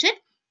ማሽኖችን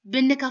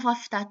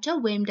ብንከፋፍታቸው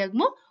ወይም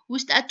ደግሞ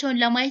ውስጣቸውን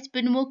ለማየት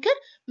ብንሞክር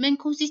ምን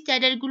ኮንሲስት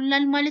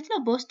ያደርጉልናል ማለት ነው?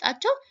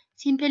 በውስጣቸው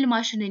ሲምፕል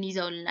ማሽንን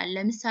ይዘውልናል።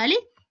 ለምሳሌ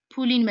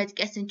ፑሊን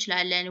መጥቀስ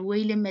እንችላለን፣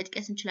 ዌይልን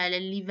መጥቀስ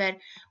እንችላለን፣ ሊቨር፣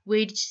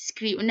 ዌጅ፣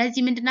 ስክሪው።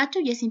 እነዚህ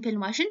ምንድናቸው? የሲምፕል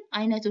ማሽን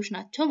አይነቶች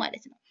ናቸው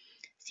ማለት ነው።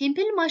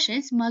 ሲምፕል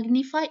ማሽንስ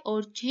ማግኒፋይ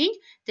ኦር ቼንጅ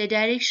the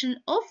direction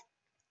of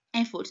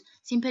a force።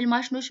 ሲምፕል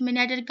ማሽኖች ምን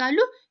ያደርጋሉ?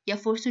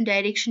 የፎርሱን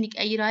ዳይሬክሽን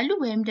ይቀይራሉ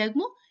ወይም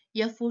ደግሞ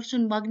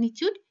የፎርሱን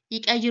ማግኒቲዩድ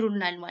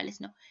ይቀይሩልናል ማለት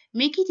ነው።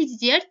 make it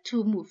easier to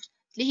move።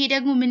 ይሄ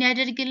ደግሞ ምን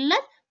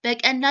ያደርግልናል?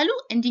 በቀላሉ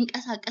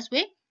እንዲንቀሳቀስ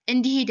ወይም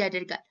እንዲሄድ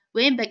ያደርጋል።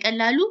 ወይም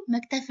በቀላሉ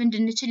መክተፍ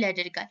እንድንችል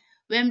ያደርጋል።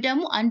 ወይም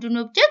ደግሞ አንዱን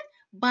ኦብጀክት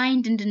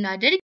ባይንድ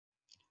እንድናደርግ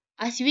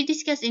as we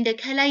discuss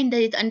ከላይ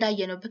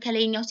እንዳየነው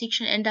በከላይኛው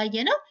ሴክሽን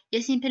እንዳየነው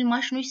የሲምፕል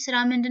ማሽኖች ስራ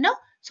ምንድነው?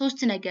 ሶስት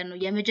ነገር ነው።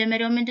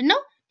 የመጀመሪያው ምንድነው?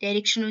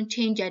 ዳይሬክሽኑን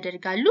ቼንጅ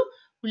ያደርጋሉ።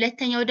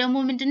 ሁለተኛው ደግሞ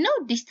ምንድነው?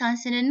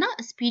 ዲስታንስን እና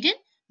ስፒድን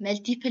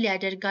መልቲፕል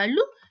ያደርጋሉ።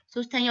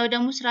 ሶስተኛው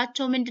ደግሞ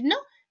ስራቸው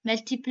ምንድነው?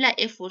 መልቲፕላይ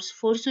ኤፎርስ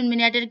ፎርሱን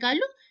ምን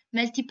ያደርጋሉ?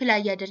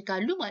 መልቲፕላይ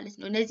ያደርጋሉ ማለት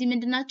ነው። እነዚህ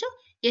ምንድናቸው?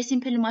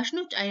 የሲምፕል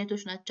ማሽኖች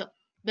አይነቶች ናቸው።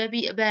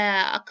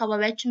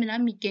 በአካባቢያችን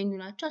ምናምን የሚገኙ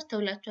ናቸው።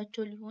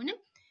 አስተውላችኋቸው ሊሆንም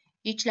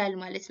ይችላል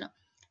ማለት ነው።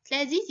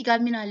 ስለዚህ እዚህ ጋር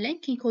ምን አለን?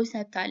 ኪ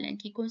ኮንሰፕት አለን።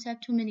 ኪ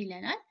ኮንሰፕቱ ምን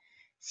ይለናል?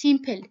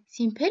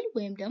 ሲምፕል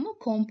ወይም ደግሞ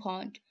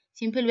ኮምፓውንድ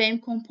ሲምፕል ወይም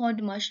ኮምፓውንድ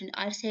ማሽን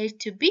are said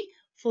to be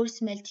force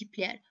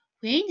multiplier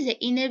when they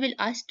enable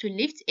us to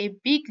lift a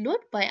big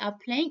load by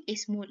applying a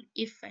small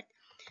effort።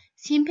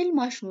 ሲምፕል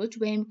ማሽኖች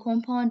ወይም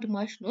ኮምፓውንድ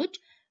ማሽኖች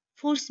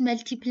ፎርስ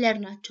መልቲፕለር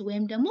ናቸው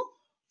ወይም ደግሞ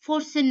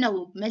ፎርስን ነው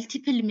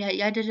መልቲፕል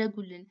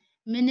ያደረጉልን።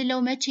 ምንለው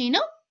መቼ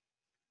ነው?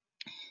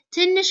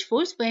 ትንሽ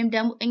ፎርስ ወይም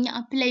ደግሞ እኛ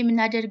አፕላይ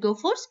የምናደርገው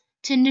ፎርስ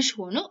ትንሽ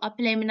ሆኖ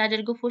አፕላይ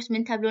የምናደርገው ፎርስ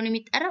ምን ተብሎ ነው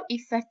የሚጠራው?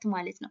 ኢፈርት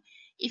ማለት ነው።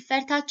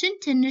 ኢፈርታችን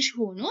ትንሽ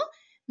ሆኖ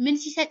ምን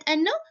ሲሰጠን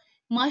ነው?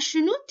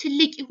 ማሽኑ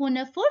ትልቅ የሆነ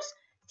ፎርስ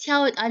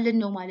ሲያወጣልን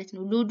ነው ማለት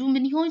ነው። ሎዱ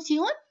ምን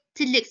ሲሆን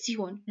ትልቅ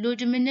ሲሆን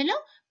ሎድ የምንለው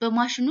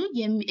በማሽኑ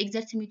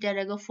ኤግዘርት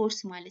የሚደረገው ፎርስ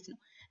ማለት ነው።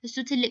 እሱ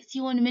ትልቅ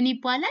ሲሆን ምን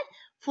ይባላል?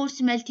 ፎርስ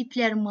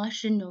መልቲፕለር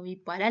ማሽን ነው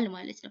ይባላል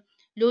ማለት ነው።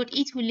 ሎድ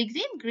ኢት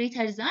ሁልጊዜም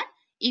ግሬተር ዛን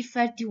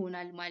ኢፈርት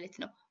ይሆናል ማለት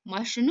ነው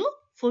ማሽኑ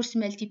ፎርስ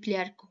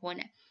መልቲፕለር ከሆነ።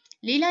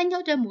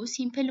 ሌላኛው ደግሞ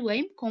ሲምፕል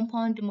ወይም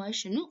ኮምፓውንድ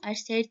ማሽኑ are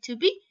said to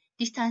be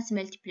ዲስታንስ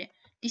መልቲፕለር።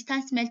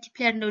 ዲስታንስ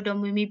መልቲፕለር ነው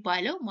ደግሞ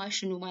የሚባለው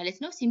ማሽኑ ማለት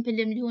ነው።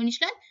 ሲምፕልም ሊሆን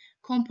ይችላል፣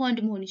 ኮምፓውንድ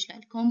መሆን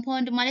ይችላል።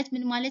 ኮምፓውንድ ማለት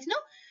ምን ማለት ነው?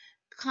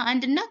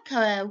 ከአንድና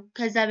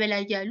ከዛ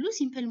በላይ ያሉ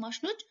ሲምፕል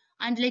ማሽኖች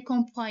አንድ ላይ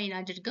ኮምባይን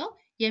አድርገው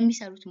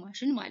የሚሰሩት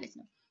ማሽን ማለት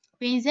ነው።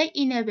 when they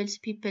enables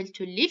people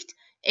to lift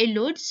a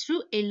load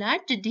through a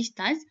large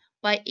distance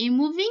by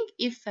moving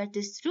effort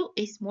through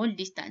a small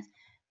distance።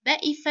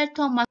 በኢፈርቱ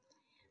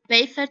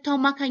በኢፈርቱ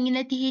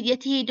አማካኝነት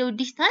የተሄደው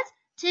ዲስታንስ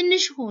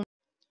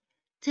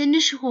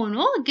ትንሽ ሆኖ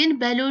ግን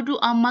በሎዱ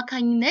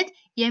አማካኝነት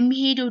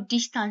የሚሄደው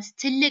ዲስታንስ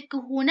ትልቅ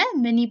ከሆነ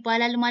ምን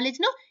ይባላል ማለት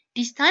ነው?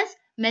 ዲስታንስ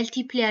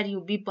መልቲፕላየር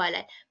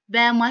ይባላል።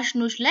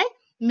 በማሽኖች ላይ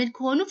ምን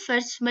ከሆኑ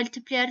ፈርስ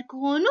መልቲፕላየር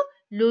ከሆኑ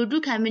ሎዱ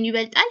ከምን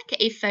ይበልጣል?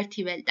 ከኢፈርት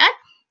ይበልጣል።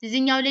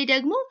 እዚህኛው ላይ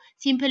ደግሞ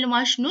ሲምፕል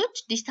ማሽኖች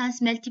ዲስታንስ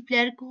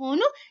መልቲፕላየር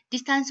ከሆኑ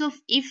ዲስታንስ ኦፍ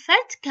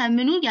ኢፈርት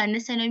ከምኑ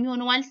ያነሰ ነው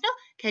የሚሆነው ማለት ነው?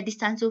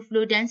 ከዲስታንስ ኦፍ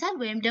ሎድ ያንሳል።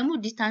 ወይም ደግሞ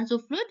ዲስታንስ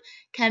ኦፍ ሎድ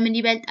ከምን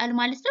ይበልጣል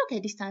ማለት ነው?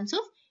 ከዲስታንስ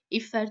ኦፍ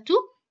ኢፈርቱ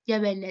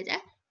የበለጠ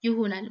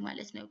ይሆናል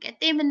ማለት ነው።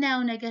 ቀጣይ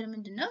የምናየው ነገር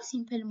ምንድነው?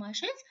 ሲምፕል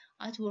ማሽንስ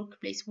አት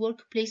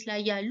ወርክ ፕሌስ ላይ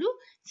ያሉ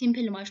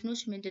ሲምፕል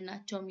ማሽኖች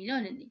ምንድናቸው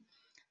የሚለውን እንይ።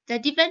 The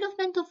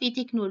development of a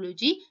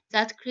technology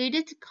that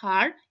created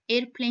car,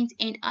 airplanes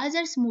and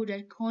other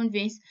modern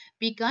conveyance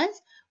begins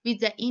with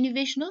the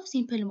innovation of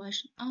simple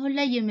machine. አሁን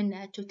ላይ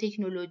የምናያቸው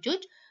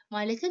ቴክኖሎጂዎች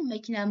ማለትም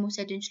መኪና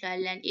መውሰድ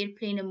እንችላለን፣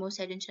 ኤርፕሌንን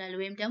መውሰድ እንችላለን፣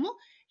 ወይም ደግሞ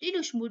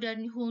ሌሎች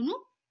ሞደርን የሆኑ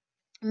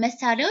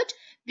መሳሪያዎች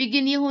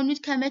ቢግን የሆኑት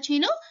ከመቼ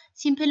ነው?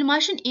 ሲምፕል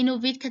ማሽን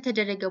ኢኖቬት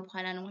ከተደረገ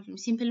በኋላ ነው ማለት ነው።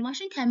 ሲምፕል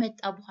ማሽን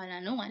ከመጣ በኋላ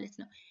ነው ማለት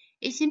ነው።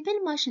 A simple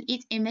machine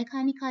is a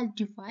mechanical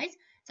device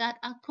that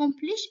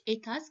accomplish a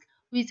task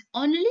with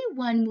only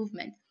one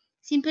movement.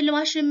 ሲምፕል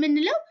ማሽን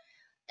የምንለው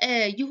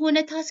የሆነ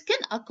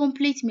ታስክን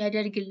አኮምፕሊት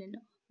የሚያደርግልን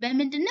ነው።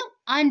 በምንድነው?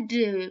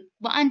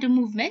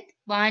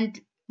 በአንድ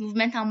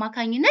ሙቭመንት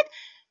አማካኝነት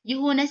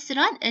የሆነ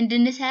ስራን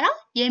እንድንሰራ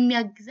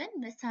የሚያግዘን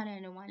መሳሪያ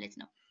ነው ማለት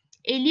ነው።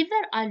 A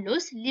lever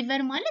allows,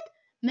 ሊቨር ማለት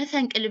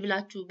መፈንቅል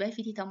ብላችሁ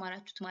በፊት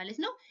የተማራችሁት ማለት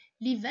ነው።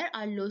 Lever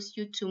allows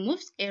you to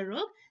move a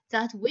rock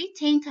that weighs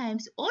 10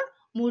 times or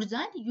more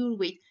than your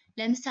weight.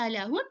 ለምሳሌ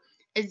አሁን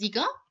እዚህ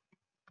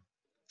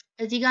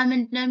ጋር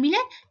ምንድነው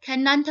የሚለን?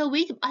 ከእናንተ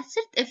ዌይት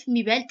 10 እጥፍ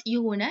የሚበልጥ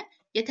የሆነ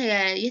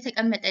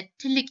የተቀመጠ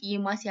ትልቅ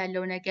ማስ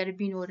ያለው ነገር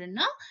ቢኖርና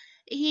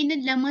ይሄንን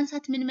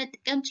ለማንሳት ምን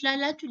መጠቀም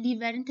ትችላላችሁ?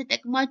 ሊቨርን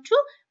ተጠቅማችሁ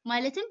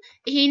ማለትም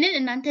ይሄንን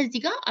እናንተ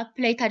እዚህ ጋር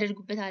አፕላይ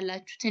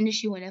ታደርጉበታላችሁ። ትንሽ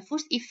የሆነ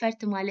ፎርስ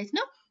ኢፈርት ማለት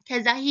ነው።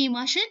 ከዛ ይሄ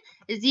ማሽን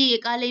እዚህ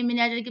እቃ ላይ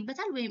ምን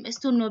ያደርግበታል? ወይም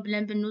ስቶን ነው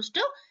ብለን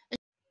ብንወስደው፣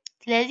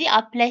 ስለዚህ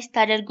አፕላይ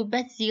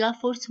ስታደርጉበት እዚህ ጋር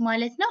ፎርስ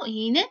ማለት ነው።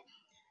 ይሄንን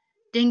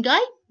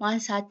ድንጋይ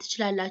ማንሳት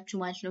ትችላላችሁ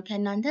ማለት ነው።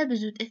 ከእናንተ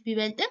ብዙ እጥፍ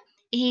ቢበልጥም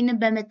ይሄንን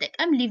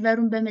በመጠቀም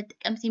ሊቨሩን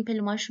በመጠቀም ሲምፕል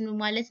ማሽኑ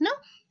ማለት ነው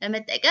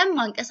በመጠቀም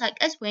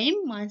ማንቀሳቀስ ወይም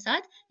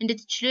ማንሳት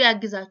እንድትችሉ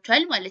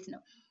ያግዛችኋል ማለት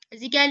ነው።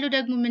 እዚህ ጋር ያለው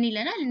ደግሞ ምን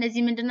ይለናል?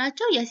 እነዚህ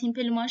ምንድናቸው?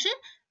 የሲምፕል ማሽን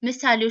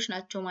ምሳሌዎች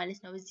ናቸው ማለት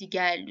ነው እዚህ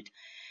ጋር ያሉት።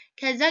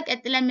 ከዛ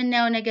ቀጥለን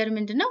የምናየው ነገር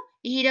ምንድነው?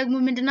 ይሄ ደግሞ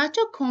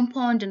ምንድናቸው?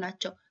 ኮምፓውንድ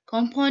ናቸው።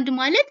 ኮምፓውንድ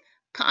ማለት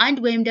ከአንድ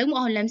ወይም ደግሞ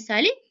አሁን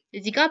ለምሳሌ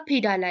እዚህ ጋር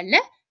ፔዳል አለ፣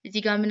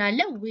 እዚህ ጋር ምን አለ?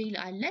 ዌል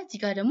አለ፣ እዚህ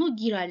ጋር ደግሞ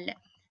ጊር አለ።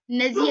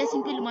 እነዚህ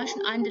የሲምፕል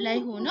ማሽን አንድ ላይ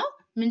ሆነው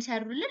ምን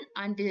ሰሩልን?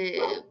 አንድ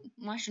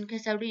ማሽን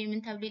ከሰሩ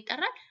ምን ተብሎ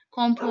ይጠራል?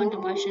 ኮምፓውንድ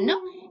ማሽን ነው።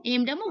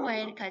 ይሄም ደግሞ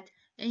ዋየር ካት፣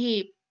 ይሄ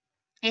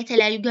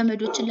የተለያዩ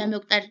ገመዶችን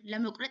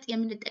ለመቁረጥ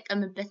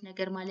የምንጠቀምበት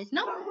ነገር ማለት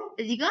ነው።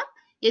 እዚህ ጋር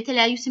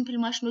የተለያዩ ሲምፕል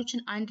ማሽኖችን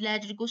አንድ ላይ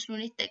አድርጎ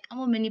ስለሆነ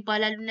የተጠቀመው ምን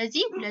ይባላሉ?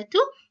 እነዚህ ሁለቱ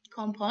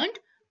ኮምፓውንድ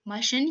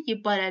ማሽን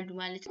ይባላሉ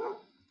ማለት ነው።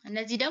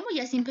 እነዚህ ደግሞ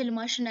የሲምፕል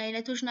ማሽን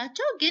አይነቶች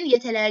ናቸው፣ ግን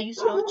የተለያዩ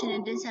ስራዎችን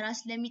እንድንሰራ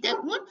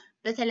ስለሚጠቅሙን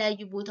በተለያዩ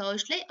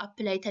ቦታዎች ላይ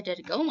አፕላይ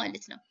ተደርገው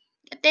ማለት ነው።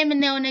 ቀጣይ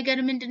የምናየው ነገር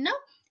ምንድነው?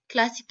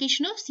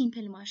 ክላሲፊኬሽን ኦፍ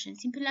ሲምፕል ማሽን።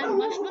 ሲምፕል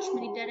ማሽኖች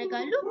ምን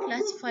ይደረጋሉ?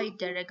 ክላሲፋይ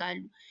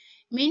ይደረጋሉ።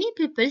 Many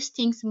people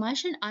think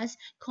machine as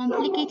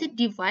complicated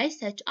device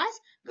such as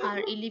car,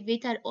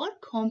 elevator or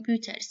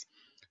computers.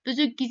 ብዙ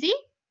ጊዜ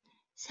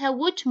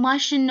ሰዎች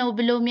ማሽን ነው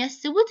ብለው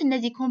የሚያስቡት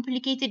እነዚህ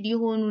ኮምፕሊኬትድ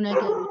የሆኑ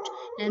ነገሮች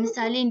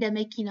ለምሳሌ እንደ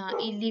መኪና፣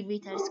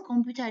 ኤሌቬተርስ፣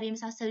 ኮምፒውተር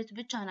የመሳሰሉት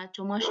ብቻ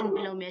ናቸው ማሽን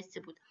ብለው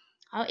የሚያስቡት።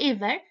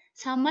 However,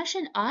 some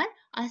machines are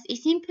as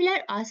simpler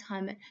as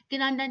hammer.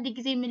 ግን አንዳንድ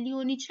ጊዜ ምን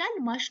ሊሆን ይችላል?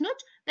 ማሽኖች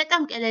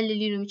በጣም ቀለል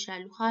ሊሉ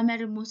ይችላሉ።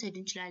 ሃመርን መውሰድ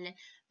እንችላለን፣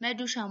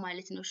 መዶሻ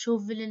ማለት ነው።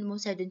 ሾቭልን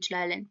መውሰድ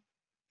እንችላለን።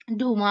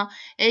 ዶማ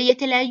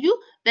የተለያዩ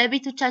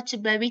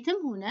በቤቶቻችን በቤትም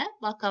ሆነ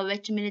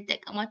በአካባቢያችን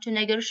የምንጠቀማቸው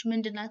ነገሮች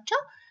ምንድናቸው?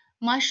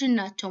 ማሽን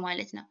ናቸው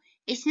ማለት ነው።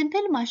 A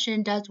simple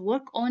machine does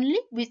work only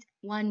with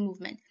one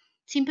movement.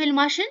 ሲምፕል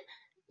ማሽን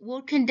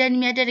ወርክ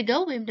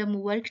እንደሚያደርገው ወይም ደግሞ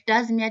ወርክ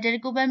ዳዝ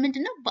የሚያደርገው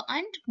በምንድነው?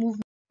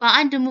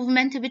 በአንድ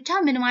ሙቭመንት ብቻ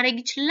ምን ማድረግ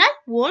ይችላል?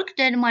 ወርክ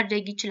ደን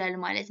ማድረግ ይችላል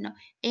ማለት ነው።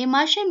 A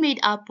machine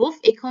made up of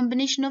a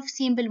combination of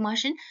simple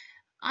machine.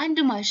 አንድ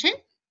ማሽን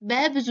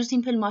በብዙ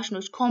ሲምፕል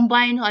ማሽኖች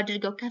ኮምባይን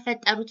አድርገው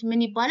ከፈጠሩት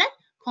ምን ይባላል?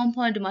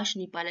 ኮምፓውንድ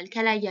ማሽን ይባላል።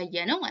 ከላይ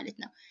ያየነው ማለት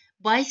ነው።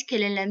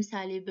 ባይስክልን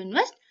ለምሳሌ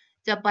ብንወስድ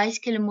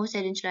ባይስክልን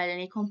መውሰድ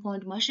እንችላለን።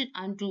 የኮምፓውንድ ማሽን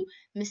አንዱ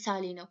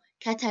ምሳሌ ነው።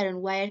 ከተርን፣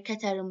 ዋየር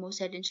ከተርን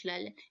መውሰድ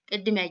እንችላለን።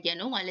 ቅድም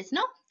ያየነው ማለት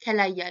ነው።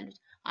 ከላይ ያሉት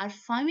are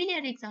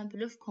familiar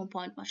example of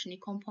compound machine.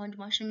 የኮምፓውንድ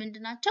ማሽን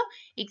ምንድናቸው?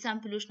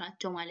 ኤግዛምፕሎች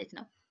ናቸው ማለት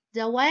ነው።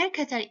 the wire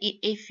cutter is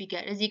a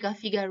figure. እዚህ ጋር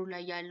ፊገሩ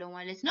ላይ ያለው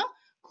ማለት ነው።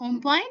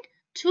 combined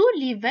two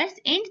levers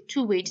and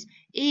two weights.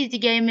 ይሄ እዚህ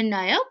ጋር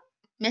የምናየው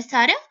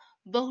መሳሪያ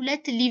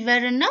በሁለት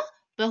ሊቨር እና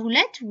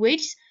በሁለት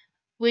ዌይትስ፣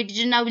 ዌይት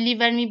እና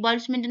ሊቨር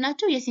የሚባሉት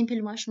ምንድናቸው?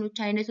 የሲምፕል ማሽኖች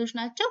አይነቶች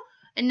ናቸው።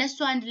 እነሱ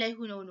አንድ ላይ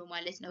ሆነው ነው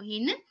ማለት ነው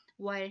ይሄንን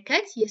ዋየር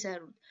ከት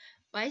የሰሩት።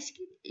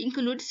 Bicycle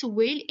includes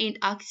wheel and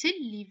axle,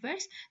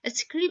 levers,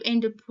 screw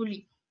and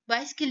pulley.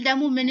 ባይስክል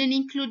ደግሞ ምንን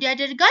ኢንክሉድ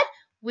ያደርጋል?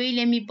 ዌል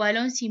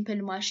የሚባለውን ሲምፕል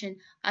ማሽን፣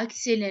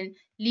 አክስልን፣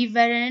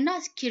 ሊቨርን እና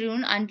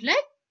ስክሪውን አንድ ላይ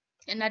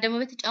እና ደግሞ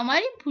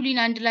በተጨማሪ ፑሊን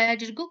አንድ ላይ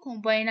አድርጎ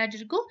ኮምባይን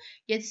አድርጎ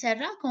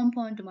የተሰራ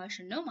ኮምፓውንድ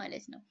ማሽን ነው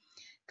ማለት ነው።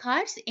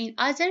 Cars and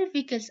other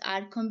vehicles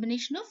are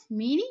combination of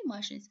many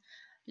machines.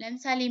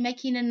 ለምሳሌ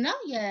መኪናና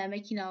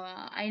የመኪና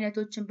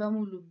አይነቶችን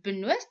በሙሉ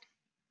ብንወስድ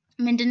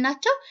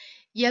ምንድናቸው?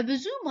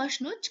 የብዙ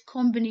ማሽኖች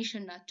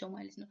ኮምቢኔሽን ናቸው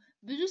ማለት ነው።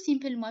 ብዙ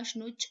ሲምፕል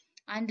ማሽኖች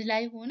አንድ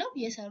ላይ ሆነው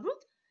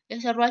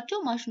የሰሯቸው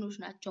ማሽኖች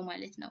ናቸው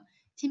ማለት ነው።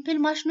 ሲምፕል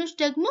ማሽኖች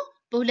ደግሞ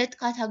በሁለት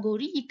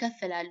ካታጎሪ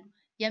ይከፈላሉ።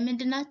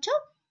 የምንድናቸው?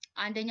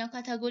 አንደኛው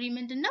ካታጎሪ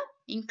ምንድነው?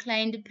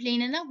 ኢንክላይንድ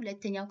ፕሌን እና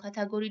ሁለተኛው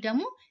ካታጎሪ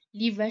ደግሞ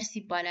ሊቨርስ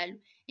ይባላሉ።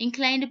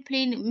 ኢንክላይንድ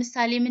ፕሌን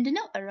ምሳሌ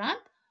ምንድነው?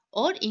 ራምፕ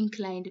ኦር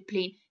ኢንክላይንድ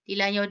ፕሌን።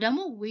 ሌላኛው ደግሞ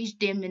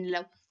ዌጅድ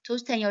የምንለው።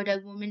 ሶስተኛው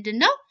ደግሞ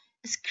ምንድነው?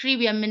 ስክሪብ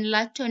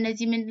የምንላቸው።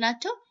 እነዚህ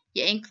ምንድናቸው?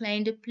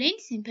 የኢንክላይንድ ፕሌን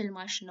ሲምፕል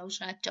ማሽኖች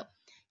ናቸው።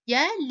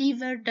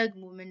 የሊቨር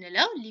ደግሞ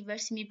ምንለው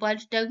ሊቨርስ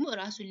የሚባሉት ደግሞ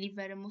ራሱ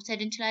ሊቨርን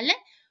መውሰድ እንችላለን።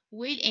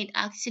 ዌል ኤንድ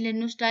አክስል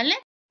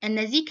እንወስዳለን።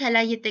 እነዚህ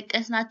ከላይ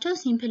የጠቀስናቸው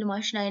ሲምፕል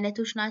ማሽን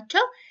አይነቶች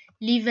ናቸው።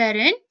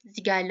 ሊቨርን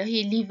እዚህ ጋር ያለው ይሄ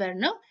ሊቨር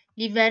ነው።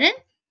 ሊቨርን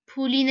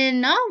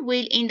ፑሊንና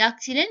ዌል ኤንድ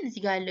አክሲልን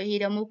እዚህ ጋር ያለው ይሄ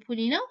ደግሞ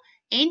ፑሊ ነው።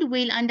 ኤንድ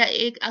ዌል አንድ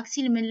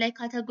አክሲል ምን ላይ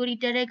ካቴጎሪ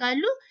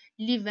ይደረጋሉ?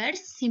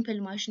 ሊቨርስ ሲምፕል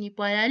ማሽን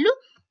ይባላሉ።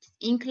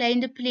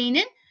 ኢንክላይንድ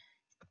ፕሌንን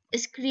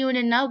ስክሪውን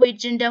እና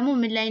ዌጅን ደግሞ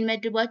ምን ላይ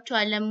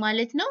እንመድባቸዋለን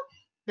ማለት ነው?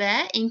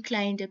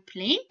 በኢንክላይንድ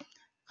ፕሌን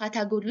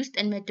ካቴጎሪ ውስጥ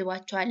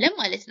እንመድባቸዋለን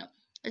ማለት ነው።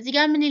 እዚህ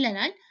ጋር ምን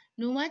ይለናል?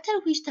 no matter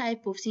which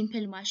type of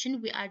simple machine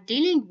we are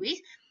dealing with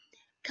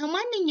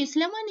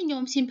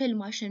ስለማንኛውም ሲምፕል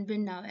ማሽን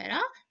ብናወራ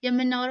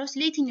የምናወራው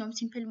ስለ የትኛውም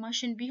ሲምፕል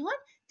ማሽን ቢሆን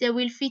they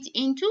will fit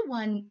into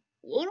one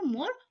or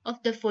more of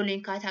the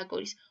following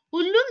categories.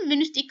 ሁሉም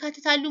ምን ውስጥ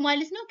ይካተታሉ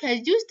ማለት ነው?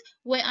 ከዚህ ውስጥ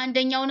ወይ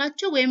አንደኛው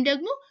ናቸው ወይም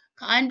ደግሞ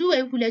ከአንዱ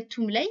ወይ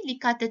ሁለቱም ላይ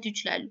ሊካተቱ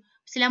ይችላሉ።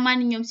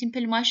 ስለማንኛውም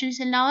ሲምፕል ማሽን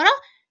ስናወራ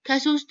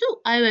ከሶስቱ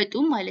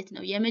አይወጡም ማለት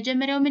ነው።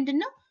 የመጀመሪያው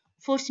ምንድነው?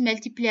 ፎርስ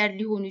መልቲፕላየር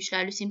ሊሆኑ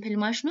ይችላሉ ሲምፕል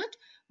ማሽኖች።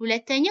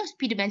 ሁለተኛው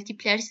ስፒድ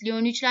መልቲፕላየርስ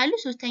ሊሆኑ ይችላሉ።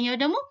 ሶስተኛው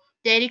ደግሞ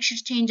ዳይሬክሽን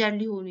ቼንጀር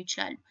ሊሆኑ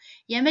ይችላሉ።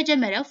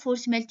 የመጀመሪያው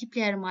ፎርስ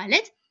መልቲፕላየር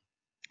ማለት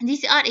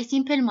these are a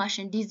simple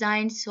machine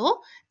designed so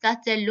that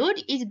the load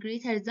is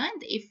greater than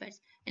the effort.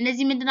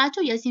 እነዚህ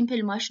ምንድናቸው?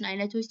 የሲምፕል ማሽን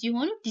አይነቶች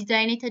ሲሆኑ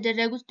ዲዛይን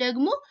የተደረጉት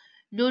ደግሞ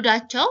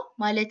ሎዳቸው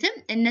ማለትም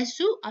እነሱ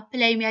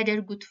አፕላይ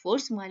የሚያደርጉት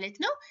ፎርስ ማለት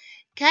ነው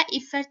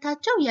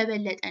ከኢፈርታቸው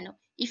የበለጠ ነው።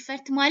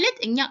 ኢፈርት ማለት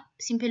እኛ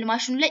ሲምፕል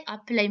ማሽኑ ላይ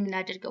አፕላይ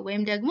የምናደርገው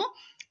ወይም ደግሞ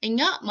እኛ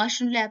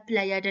ማሽኑ ላይ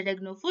አፕላይ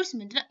ያደረግነው ፎርስ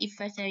ምንድነው?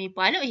 ኢፈርት ነው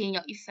የሚባለው።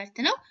 ይሄኛው ኢፈርት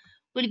ነው።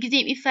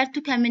 ሁልጊዜም ኢፈርቱ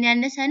ከምን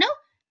ያነሰ ነው?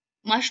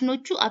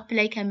 ማሽኖቹ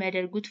አፕላይ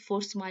ከሚያደርጉት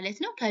ፎርስ ማለት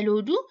ነው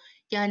ከሎዱ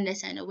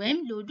ያነሰ ነው። ወይም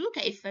ሎዱ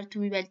ከኢፈርቱ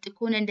የሚበልጥ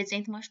ከሆነ እንደዚህ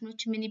አይነት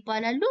ማሽኖች ምን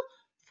ይባላሉ?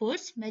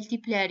 ፎርስ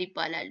መልቲፕላየር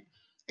ይባላሉ።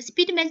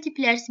 ስፒድ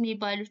መልቲፕላየርስ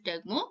የሚባሉት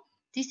ደግሞ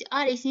these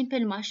are a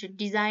simple machine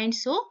designed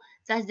so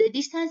that the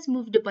distance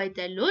moved by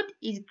the load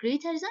is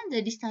greater than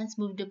the distance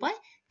moved by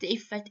the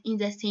effort in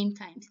the same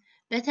times.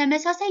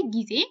 በተመሳሳይ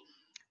ጊዜ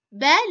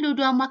በሎዱ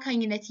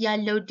አማካኝነት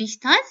ያለው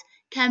ዲስታንስ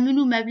ከምኑ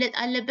መብለጥ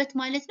አለበት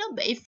ማለት ነው?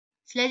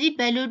 ስለዚህ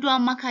በሎዱ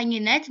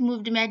አማካኝነት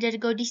ሙቭድ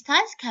የሚያደርገው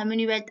ዲስታንስ ከምኑ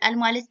ይበልጣል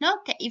ማለት ነው?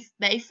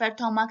 በኢፈርቱ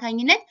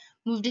አማካኝነት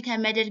ሙቭድ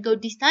ከሚያደርገው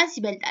ዲስታንስ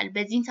ይበልጣል።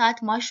 በዚህን ሰዓት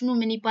ማሽኑ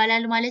ምን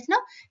ይባላል ማለት ነው?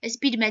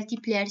 ስፒድ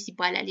መልቲፕላየርስ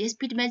ይባላል።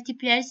 የስፒድ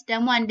መልቲፕላየርስ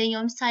ደግሞ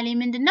አንደኛው ምሳሌ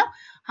ምንድነው?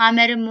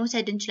 ሃመርን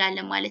መውሰድ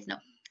እንችላለን ማለት ነው።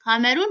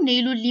 ሃመሩን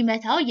ኔሉን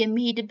ሊመታው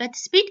የሚሄድበት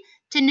ስፒድ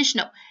ትንሽ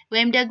ነው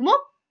ወይም ደግሞ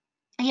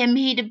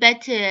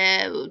የሚሄድበት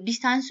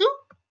ዲስታንሱ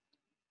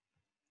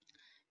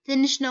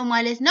ትንሽ ነው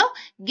ማለት ነው።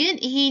 ግን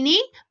ይሄ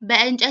ኔል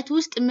በእንጨት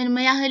ውስጥ ምን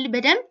ያህል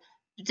በደንብ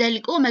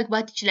ዘልቆ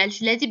መግባት ይችላል።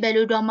 ስለዚህ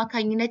በሎዱ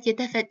አማካኝነት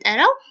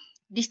የተፈጠረው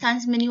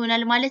ዲስታንስ ምን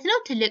ይሆናል ማለት ነው?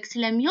 ትልቅ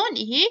ስለሚሆን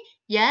ይሄ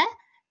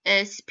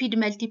የስፒድ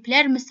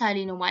መልቲፕላየር ምሳሌ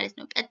ነው ማለት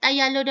ነው። ቀጣይ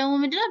ያለው ደግሞ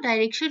ምንድነው?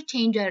 ዳይሬክሽን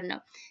ቼንጀር ነው።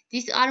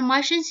 These are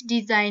machines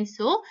designed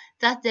so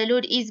that the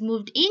load is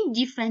moved in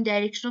different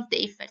direction of the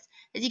effort.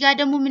 እዚህ ጋር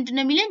ደግሞ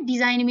ምንድነው የሚለን?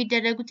 ዲዛይን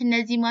የሚደረጉት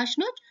እነዚህ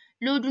ማሽኖች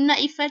ሎዱና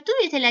ኢፈርቱ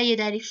የተለያየ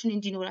ዳይሬክሽን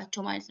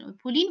እንዲኖራቸው ማለት ነው።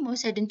 ፑሊን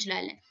መውሰድ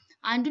እንችላለን።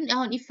 አንዱን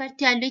አሁን ኢፈርት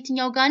ያለው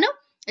የትኛው ጋር ነው?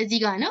 እዚህ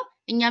ጋር ነው።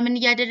 እኛ ምን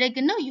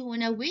እያደረግን ነው?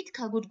 የሆነ ዌት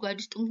ከጉድጓድ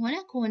ውስጥም ሆነ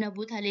ከሆነ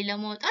ቦታ ላይ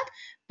ለማውጣት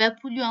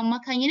በፑሊው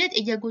አማካኝነት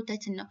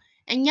እየጎተትን ነው።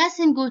 እኛ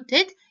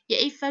ስንጎትት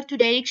የኢፈርቱ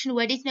ዳይሬክሽን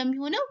ወዴት ነው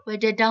የሚሆነው?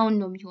 ወደ ዳውን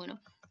ነው የሚሆነው።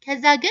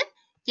 ከዛ ግን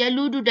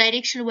የሎዱ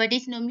ዳይሬክሽን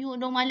ወዴት ነው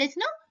የሚሆነው ማለት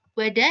ነው?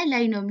 ወደ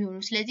ላይ ነው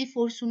የሚሆነው። ስለዚህ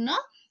ፎርሱና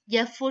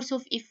የፎርስ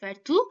ኦፍ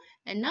ኢፈርቱ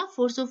እና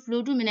ፎርስ ኦፍ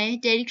ሎዱ ምን አይነት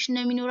ዳይሬክሽን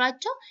ነው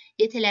የሚኖራቸው?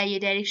 የተለያየ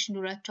ዳይሬክሽን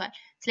ይኖራቸዋል።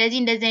 ስለዚህ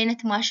እንደዚህ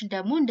አይነት ማሽን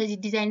ደግሞ እንደዚህ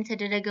ዲዛይን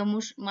የተደረገ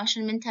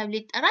ማሽን ምን ተብሎ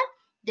ይጠራል?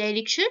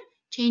 ዳይሬክሽን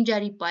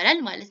ቼንጀር ይባላል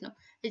ማለት ነው።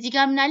 እዚህ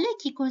ጋር ምን አለ?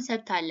 ኪ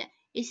ኮንሰፕት አለ።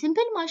 A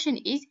simple machine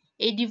is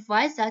a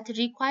device that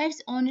requires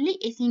only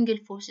a single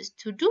force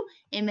to do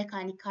a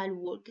mechanical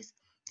work.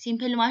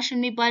 ሲምፕል ማሽን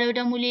የሚባለው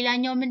ደግሞ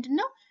ሌላኛው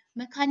ምንድነው?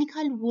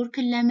 ሜካኒካል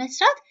ወርክን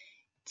ለመስራት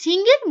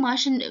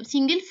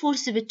ሲንግል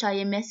ፎርስ ብቻ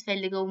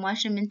የሚያስፈልገው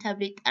ማሽን ምን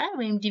ተብሎ ይጠራል?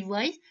 ወይም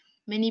ዲቫይስ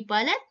ምን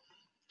ይባላል?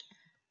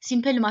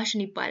 ሲምፕል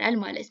ማሽን ይባላል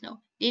ማለት ነው።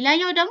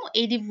 ሌላኛው ደግሞ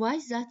a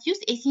device that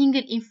use a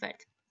single effort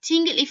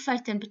ሲንግል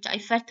ኢፈርትን ብቻ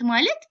ኢፈርት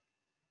ማለት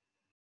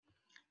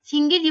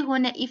ሲንግል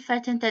የሆነ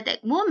ኢፈርትን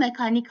ተጠቅሞ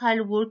ሜካኒካል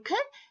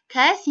ወርክን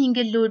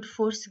ከሲንግል ሎድ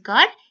ፎርስ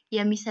ጋር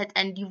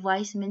የሚሰጠን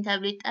ዲቫይስ ምን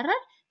ተብሎ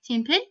ይጠራል?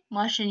 ሲምፕል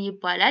ማሽን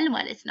ይባላል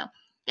ማለት ነው።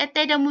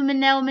 ቀጣይ ደግሞ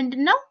የምናየው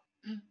ምንድነው?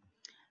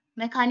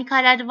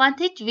 ሜካኒካል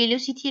አድቫንቴጅ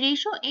ቬሎሲቲ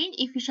ሬሽዮ ኤንድ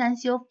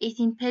ኤፊሺየንሲ ኦፍ ኤ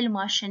ሲምፕል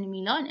ማሽን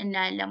የሚለውን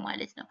እናያለን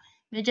ማለት ነው።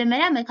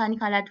 መጀመሪያ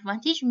ሜካኒካል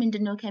አድቫንቴጅ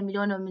ምንድነው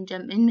ከሚለው ነው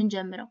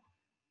የምንጀምረው።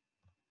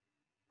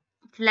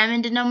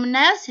 ስለምንድነው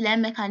የምናየው? ስለ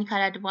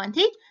ሜካኒካል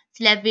አድቫንቴጅ፣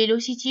 ስለ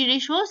ቬሎሲቲ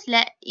ሬሽዮ፣ ስለ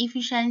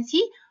ኤፊሺየንሲ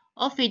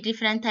ኦፍ ኤ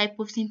ዲፈረንት ታይፕ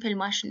ኦፍ ሲምፕል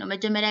ማሽን ነው።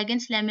 መጀመሪያ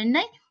ግን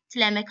ስለምናይ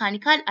ስለ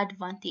ሜካኒካል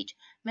አድቫንቴጅ።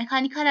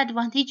 ሜካኒካል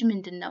አድቫንቴጅ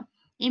ምንድነው?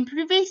 In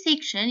previous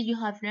section you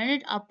have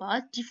learned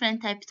about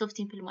different types of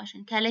simple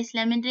machine ከላይ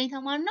ስለምንድነው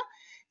የተማርነው?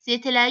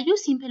 የተለያዩ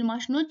ሲምፕል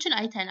ማሽኖችን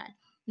አይተናል።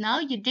 now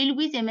you deal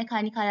with the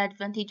mechanical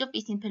advantage of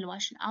a simple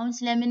machine አሁን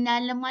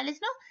ስለምናያለን ማለት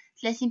ነው።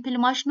 ስለ ሲምፕል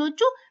ማሽኖቹ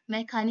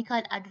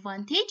ሜካኒካል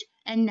አድቫንቴጅ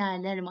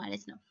እናያለን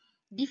ማለት ነው።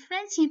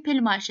 different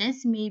simple machines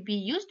may be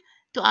used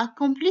to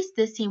accomplish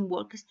the same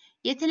works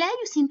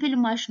የተለያዩ ሲምፕል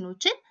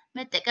ማሽኖችን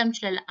መጠቀም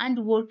እንችላለን። አንድ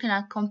ወርክን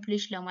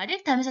አኮምፕሊሽ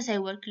ለማድረግ ተመሳሳይ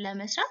ወርክ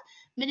ለመስራት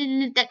ምን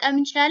ልንጠቀም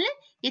እንችላለን?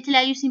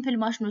 የተለያዩ ሲምፕል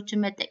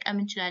ማሽኖችን መጠቀም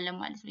እንችላለን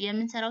ማለት ነው።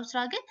 የምንሰራው ስራ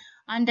ግን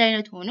አንድ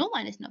አይነት ሆኖ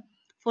ማለት ነው።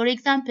 for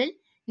example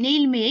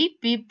nail may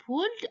be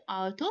pulled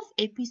out of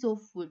a piece of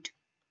wood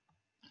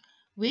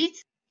with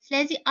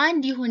ስለዚህ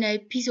አንድ የሆነ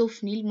piece of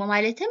nail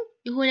ማለትም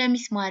የሆነ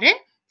ሚስማርን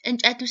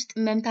እንጨት ውስጥ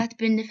መምታት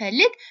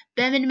ብንፈልግ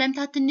በምን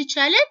መምታት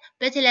እንችላለን?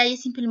 በተለያየ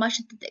ሲምፕል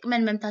ማሽን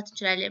ተጠቅመን መምታት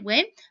እንችላለን።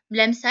 ወይም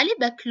ለምሳሌ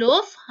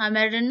በክሎፍ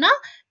ሃመር እና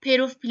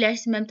ፔር ኦፍ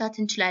ፒለርስ መምታት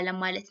እንችላለን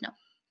ማለት ነው።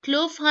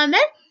 ክሎፍ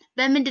ሃመር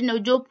በምንድነው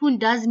ጆፑን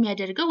ዳዝ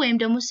የሚያደርገው ወይም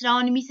ደግሞ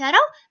ስራውን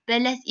የሚሰራው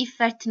በለስ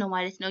ኢፈርት ነው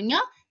ማለት ነው። እኛ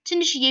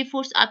ትንሽዬ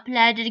ፎርስ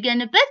አፕላይ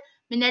አድርገንበት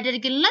ምን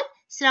ያደርግልናል?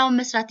 ስራውን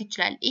መስራት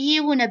ይችላል። ይሄ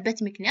የሆነበት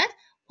ምክንያት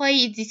why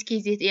is this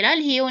case ይላል።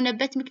 ይሄ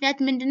የሆነበት ምክንያት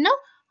ምንድነው?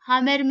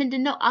 ሃመር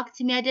ምንድነው አክት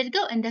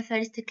የሚያደርገው እንደ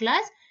ፈርስት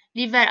ክላስ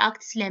ሊቨር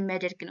አክት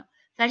ስለሚያደርግ ነው።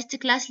 ፈርስት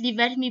ክላስ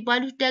ሊቨር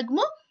የሚባሉት ደግሞ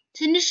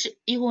ትንሽ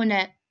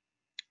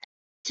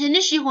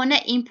የሆነ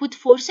ኢንፑት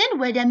ፎርስን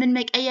ወደ ምን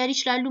መቀየር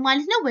ይችላሉ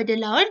ማለት ነው? ወደ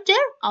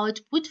ላርጀር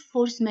አውትፑት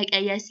ፎርስ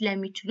መቀየር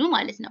ስለሚችሉ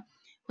ማለት ነው።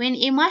 when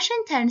a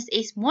machine turns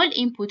a small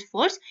input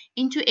force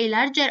into a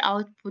larger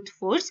output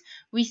force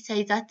we say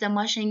that the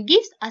machine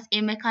gives us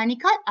a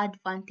mechanical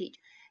advantage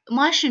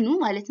ማሽኑ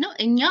ማለት ነው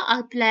እኛ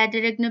አፕላይ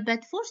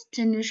ያደረግንበት ፎርስ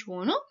ትንሽ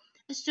ሆኖ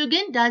እሱ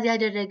ግን ዳዝ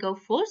ያደረገው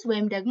ፎርስ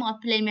ወይም ደግሞ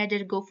አፕላይ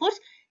የሚያደርገው ፎርስ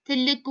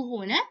ትልቅ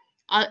ከሆነ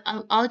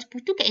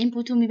አውትፑቱ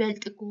ከኢንፑቱ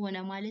የሚበልጥ ከሆነ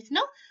ማለት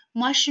ነው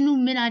ማሽኑ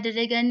ምን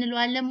አደረገ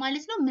እንለዋለን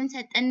ማለት ነው። ምን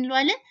ሰጠን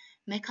እንለዋለን?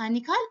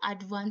 ሜካኒካል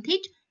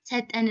አድቫንቴጅ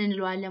ሰጠን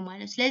እንለዋለን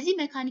ማለት ነው። ስለዚህ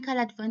ሜካኒካል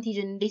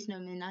አድቫንቴጅን እንዴት ነው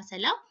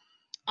የምናሰላው?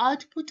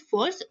 አውትፑት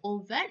ፎርስ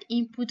ኦቨር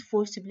ኢንፑት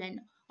ፎርስ ብለን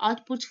ነው።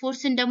 አውትፑት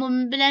ፎርስን ደግሞ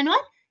ምን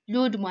ብለናል?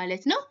 ሎድ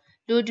ማለት ነው።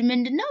 ሎድ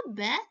ምንድነው?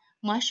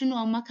 በማሽኑ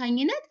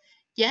አማካኝነት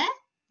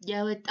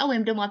የወጣ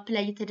ወይም ደግሞ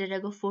አፕላይ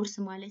የተደረገው ፎርስ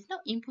ማለት ነው።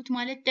 ኢንፑት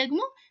ማለት ደግሞ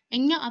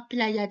እኛ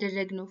አፕላይ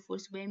ያደረግነው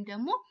ፎርስ ወይም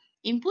ደግሞ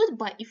ኢንፑት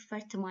ባይ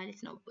ኢፈርት ማለት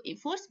ነው።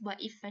 ፎርስ ባይ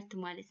ኢፈርት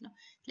ማለት ነው።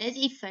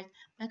 ስለዚህ ኢፈርት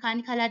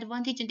ሜካኒካል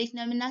አድቫንቴጅ እንዴት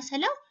ነው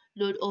የምናሰላው?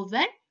 ሎድ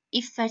ኦቨር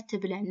ኢፈርት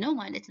ብለን ነው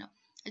ማለት ነው።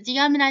 እዚህ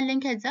ጋር ምን አለን?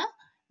 ከዛ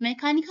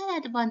ሜካኒካል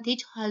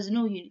አድቫንቴጅ ሃዝ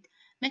ኖ ዩኒት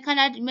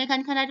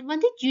ሜካኒካል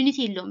አድቫንቴጅ ዩኒት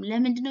የለውም።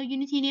 ለምንድን ነው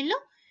ዩኒት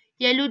የሌለው?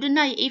 የሎድ እና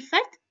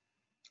የኢፈርት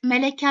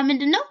መለኪያ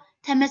ምንድነው?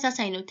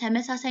 ተመሳሳይ ነው።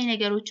 ተመሳሳይ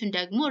ነገሮችን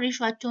ደግሞ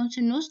ሬሾአቸውን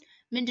ስንወስድ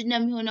ምንድነው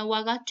የሚሆነው?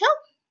 ዋጋቸው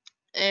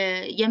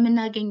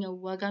የምናገኘው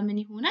ዋጋ ምን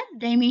ይሆናል?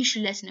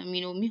 ዳይሜንሽንለስ ነው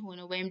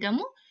የሚሆነው ወይም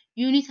ደግሞ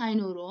ዩኒት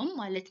አይኖረውም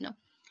ማለት ነው።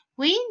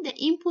 when the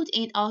input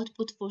and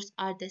output force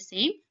are the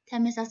same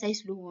ተመሳሳይ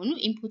ስለሆኑ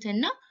ኢንፑት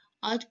እና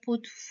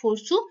አውትፑት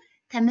ፎርሱ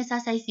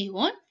ተመሳሳይ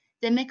ሲሆን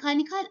the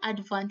mechanical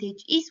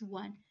advantage is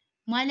 1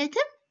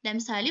 ማለትም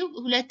ለምሳሌ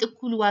ሁለት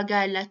እኩል ዋጋ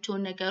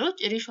ያላቸውን ነገሮች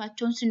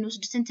ሬሾአቸውን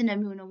ስንወስድ ስንት ነው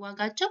የሚሆነው?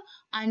 ዋጋቸው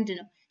አንድ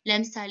ነው።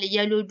 ለምሳሌ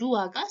የሎዱ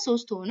ዋጋ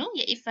 3 ሆኖ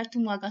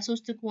የኢፈርቱም ዋጋ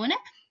 3 ከሆነ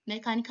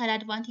ሜካኒካል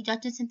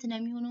አድቫንቴጃችን ስንት ነው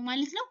የሚሆነው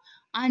ማለት ነው?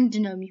 አንድ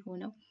ነው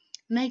የሚሆነው።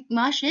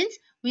 machines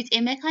with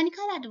a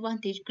mechanical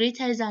advantage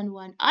greater than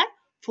 1 are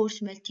force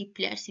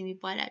multipliers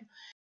የሚባላሉ።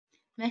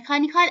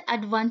 ሜካኒካል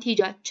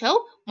አድቫንቴጃቸው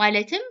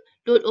ማለትም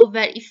ሎድ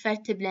ኦቨር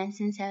ኢፈርት ብለን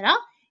ስንሰራ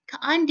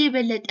ከአንድ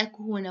የበለጠ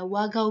ከሆነ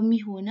ዋጋው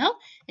የሚሆነው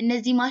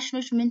እነዚህ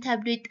ማሽኖች ምን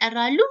ተብሎ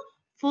ይጠራሉ?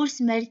 ፎርስ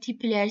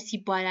መልቲፕላየርስ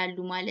ይባላሉ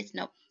ማለት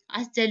ነው።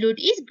 as the load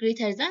is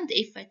greater than the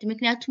effort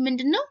ምክንያቱም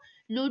ምንድነው?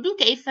 ሎዱ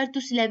ከኢፈርቱ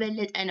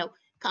ስለበለጠ ነው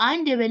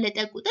ከአንድ የበለጠ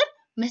ቁጥር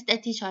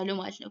መስጠት የቻለው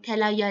ማለት ነው።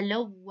 ከላይ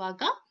ያለው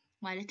ዋጋ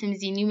ማለትም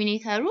እዚህ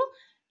ኒሚኔተሩ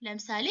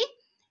ለምሳሌ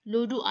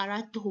ሎዱ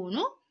 4 ሆኖ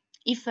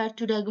ኢፈርቱ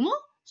ደግሞ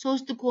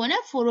 3 ከሆነ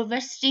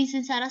 4/3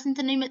 ስንሰራ ስንት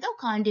ነው የሚመጣው?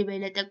 ከአንድ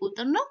የበለጠ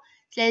ቁጥር ነው።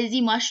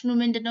 ስለዚህ ማሽኑ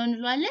ምንድነው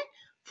እንለዋለን?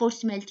 ፎርስ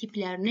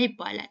መልቲፕላየር ነው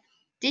ይባላል።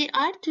 there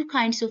are two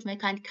kinds of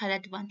mechanical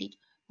advantage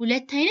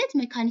ሁለት አይነት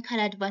ሜካኒካል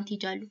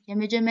አድቫንቴጅ አሉ።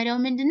 የመጀመሪያው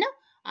ምንድነው?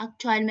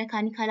 አክቹዋል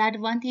ሜካኒካል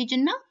አድቫንቴጅ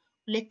እና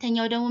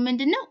ሁለተኛው ደግሞ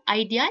ምንድነው?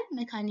 አይዲያል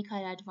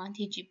ሜካኒካል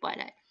አድቫንቴጅ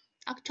ይባላል።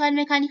 አክቹዋል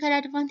ሜካኒካል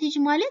አድቫንቴጅ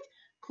ማለት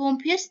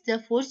compares the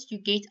force you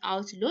get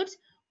out loads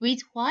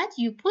with what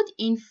you put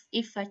in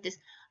efforts.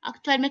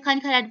 actual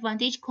mechanical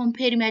advantage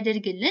compare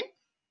የሚያደርግልን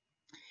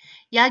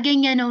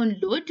ያገኘነውን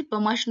ሎድ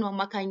በማሽኑ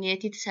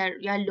አማካኝነት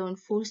ያለውን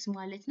ፎርስ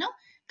ማለት ነው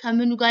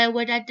ከምኑ ጋር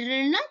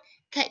ያወዳድርልናል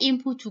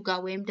ከኢንፑቱ ጋር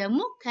ወይም ደግሞ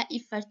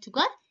ከኢፈርቱ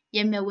ጋር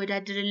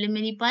የሚያወዳድርልን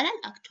ምን ይባላል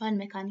actual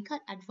mechanical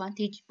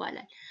advantage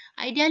ይባላል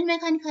ideal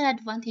mechanical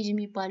advantage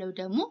የሚባለው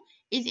ደግሞ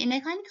is a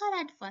mechanical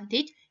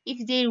advantage if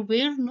there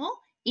were no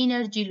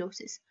energy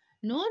losses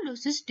no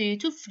losses due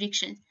to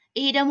friction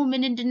ይሄ ደግሞ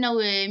ምንድነው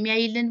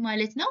የሚያይልን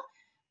ማለት ነው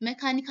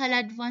mechanical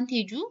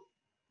advantage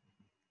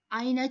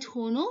አይነት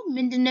ሆኖ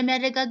ምንድነው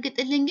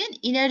የሚያረጋግጥልን ግን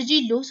ኢነርጂ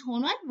ሎስ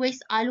ሆኗል ወይስ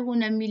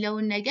አልሆነም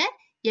የሚለውን ነገር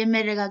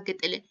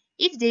የሚያረጋግጥልን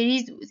if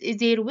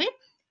there were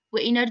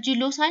ኢነርጂ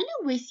ሎስ አለ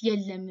ወይስ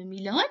የለም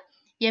የሚለውን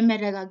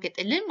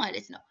የሚያረጋግጥልን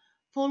ማለት ነው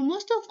for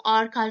most of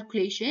our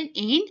calculation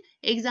and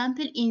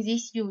example in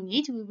this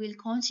unit we will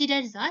consider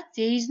that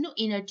there is no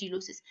energy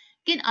losses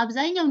ግን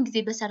አብዛኛውን ጊዜ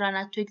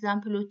በሰራናቸው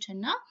ኤግዛምፕሎች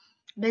እና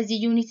በዚህ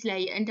ዩኒት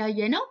ላይ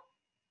እንዳየነው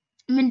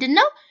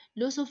ምንድነው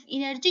loss of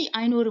energy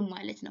አይኖርም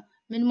ማለት ነው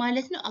ምን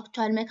ማለት ነው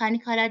actual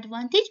mechanical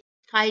advantage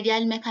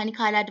ከአይዲያል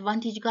mechanical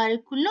advantage ጋር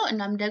እኩል ነው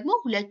እናም ደግሞ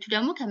ሁለቱ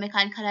ደግሞ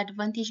ከሜካኒካል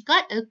advantage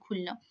ጋር እኩል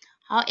ነው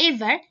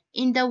however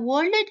in the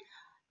world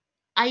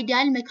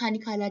ideal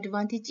mechanical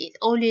advantage is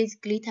always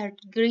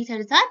greater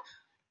than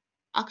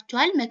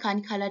actual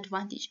mechanical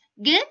advantage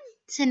ግን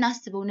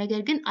ስናስበው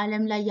ነገር ግን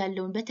ዓለም ላይ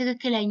ያለውን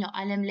በትክክለኛው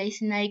ዓለም ላይ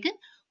ስናይ ግን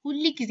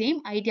ሁሉ ጊዜም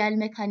አይዲያል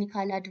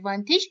mechanical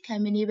advantage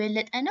ከምን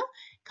የበለጠ ነው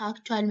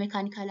ከአክቹዋል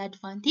mechanical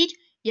advantage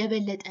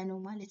የበለጠ ነው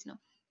ማለት ነው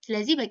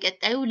ስለዚህ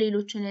በቀጣዩ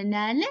ሌሎችን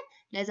እናያለን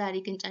ለዛሬ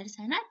ግን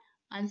ጨርሰናል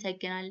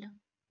አመሰግናለሁ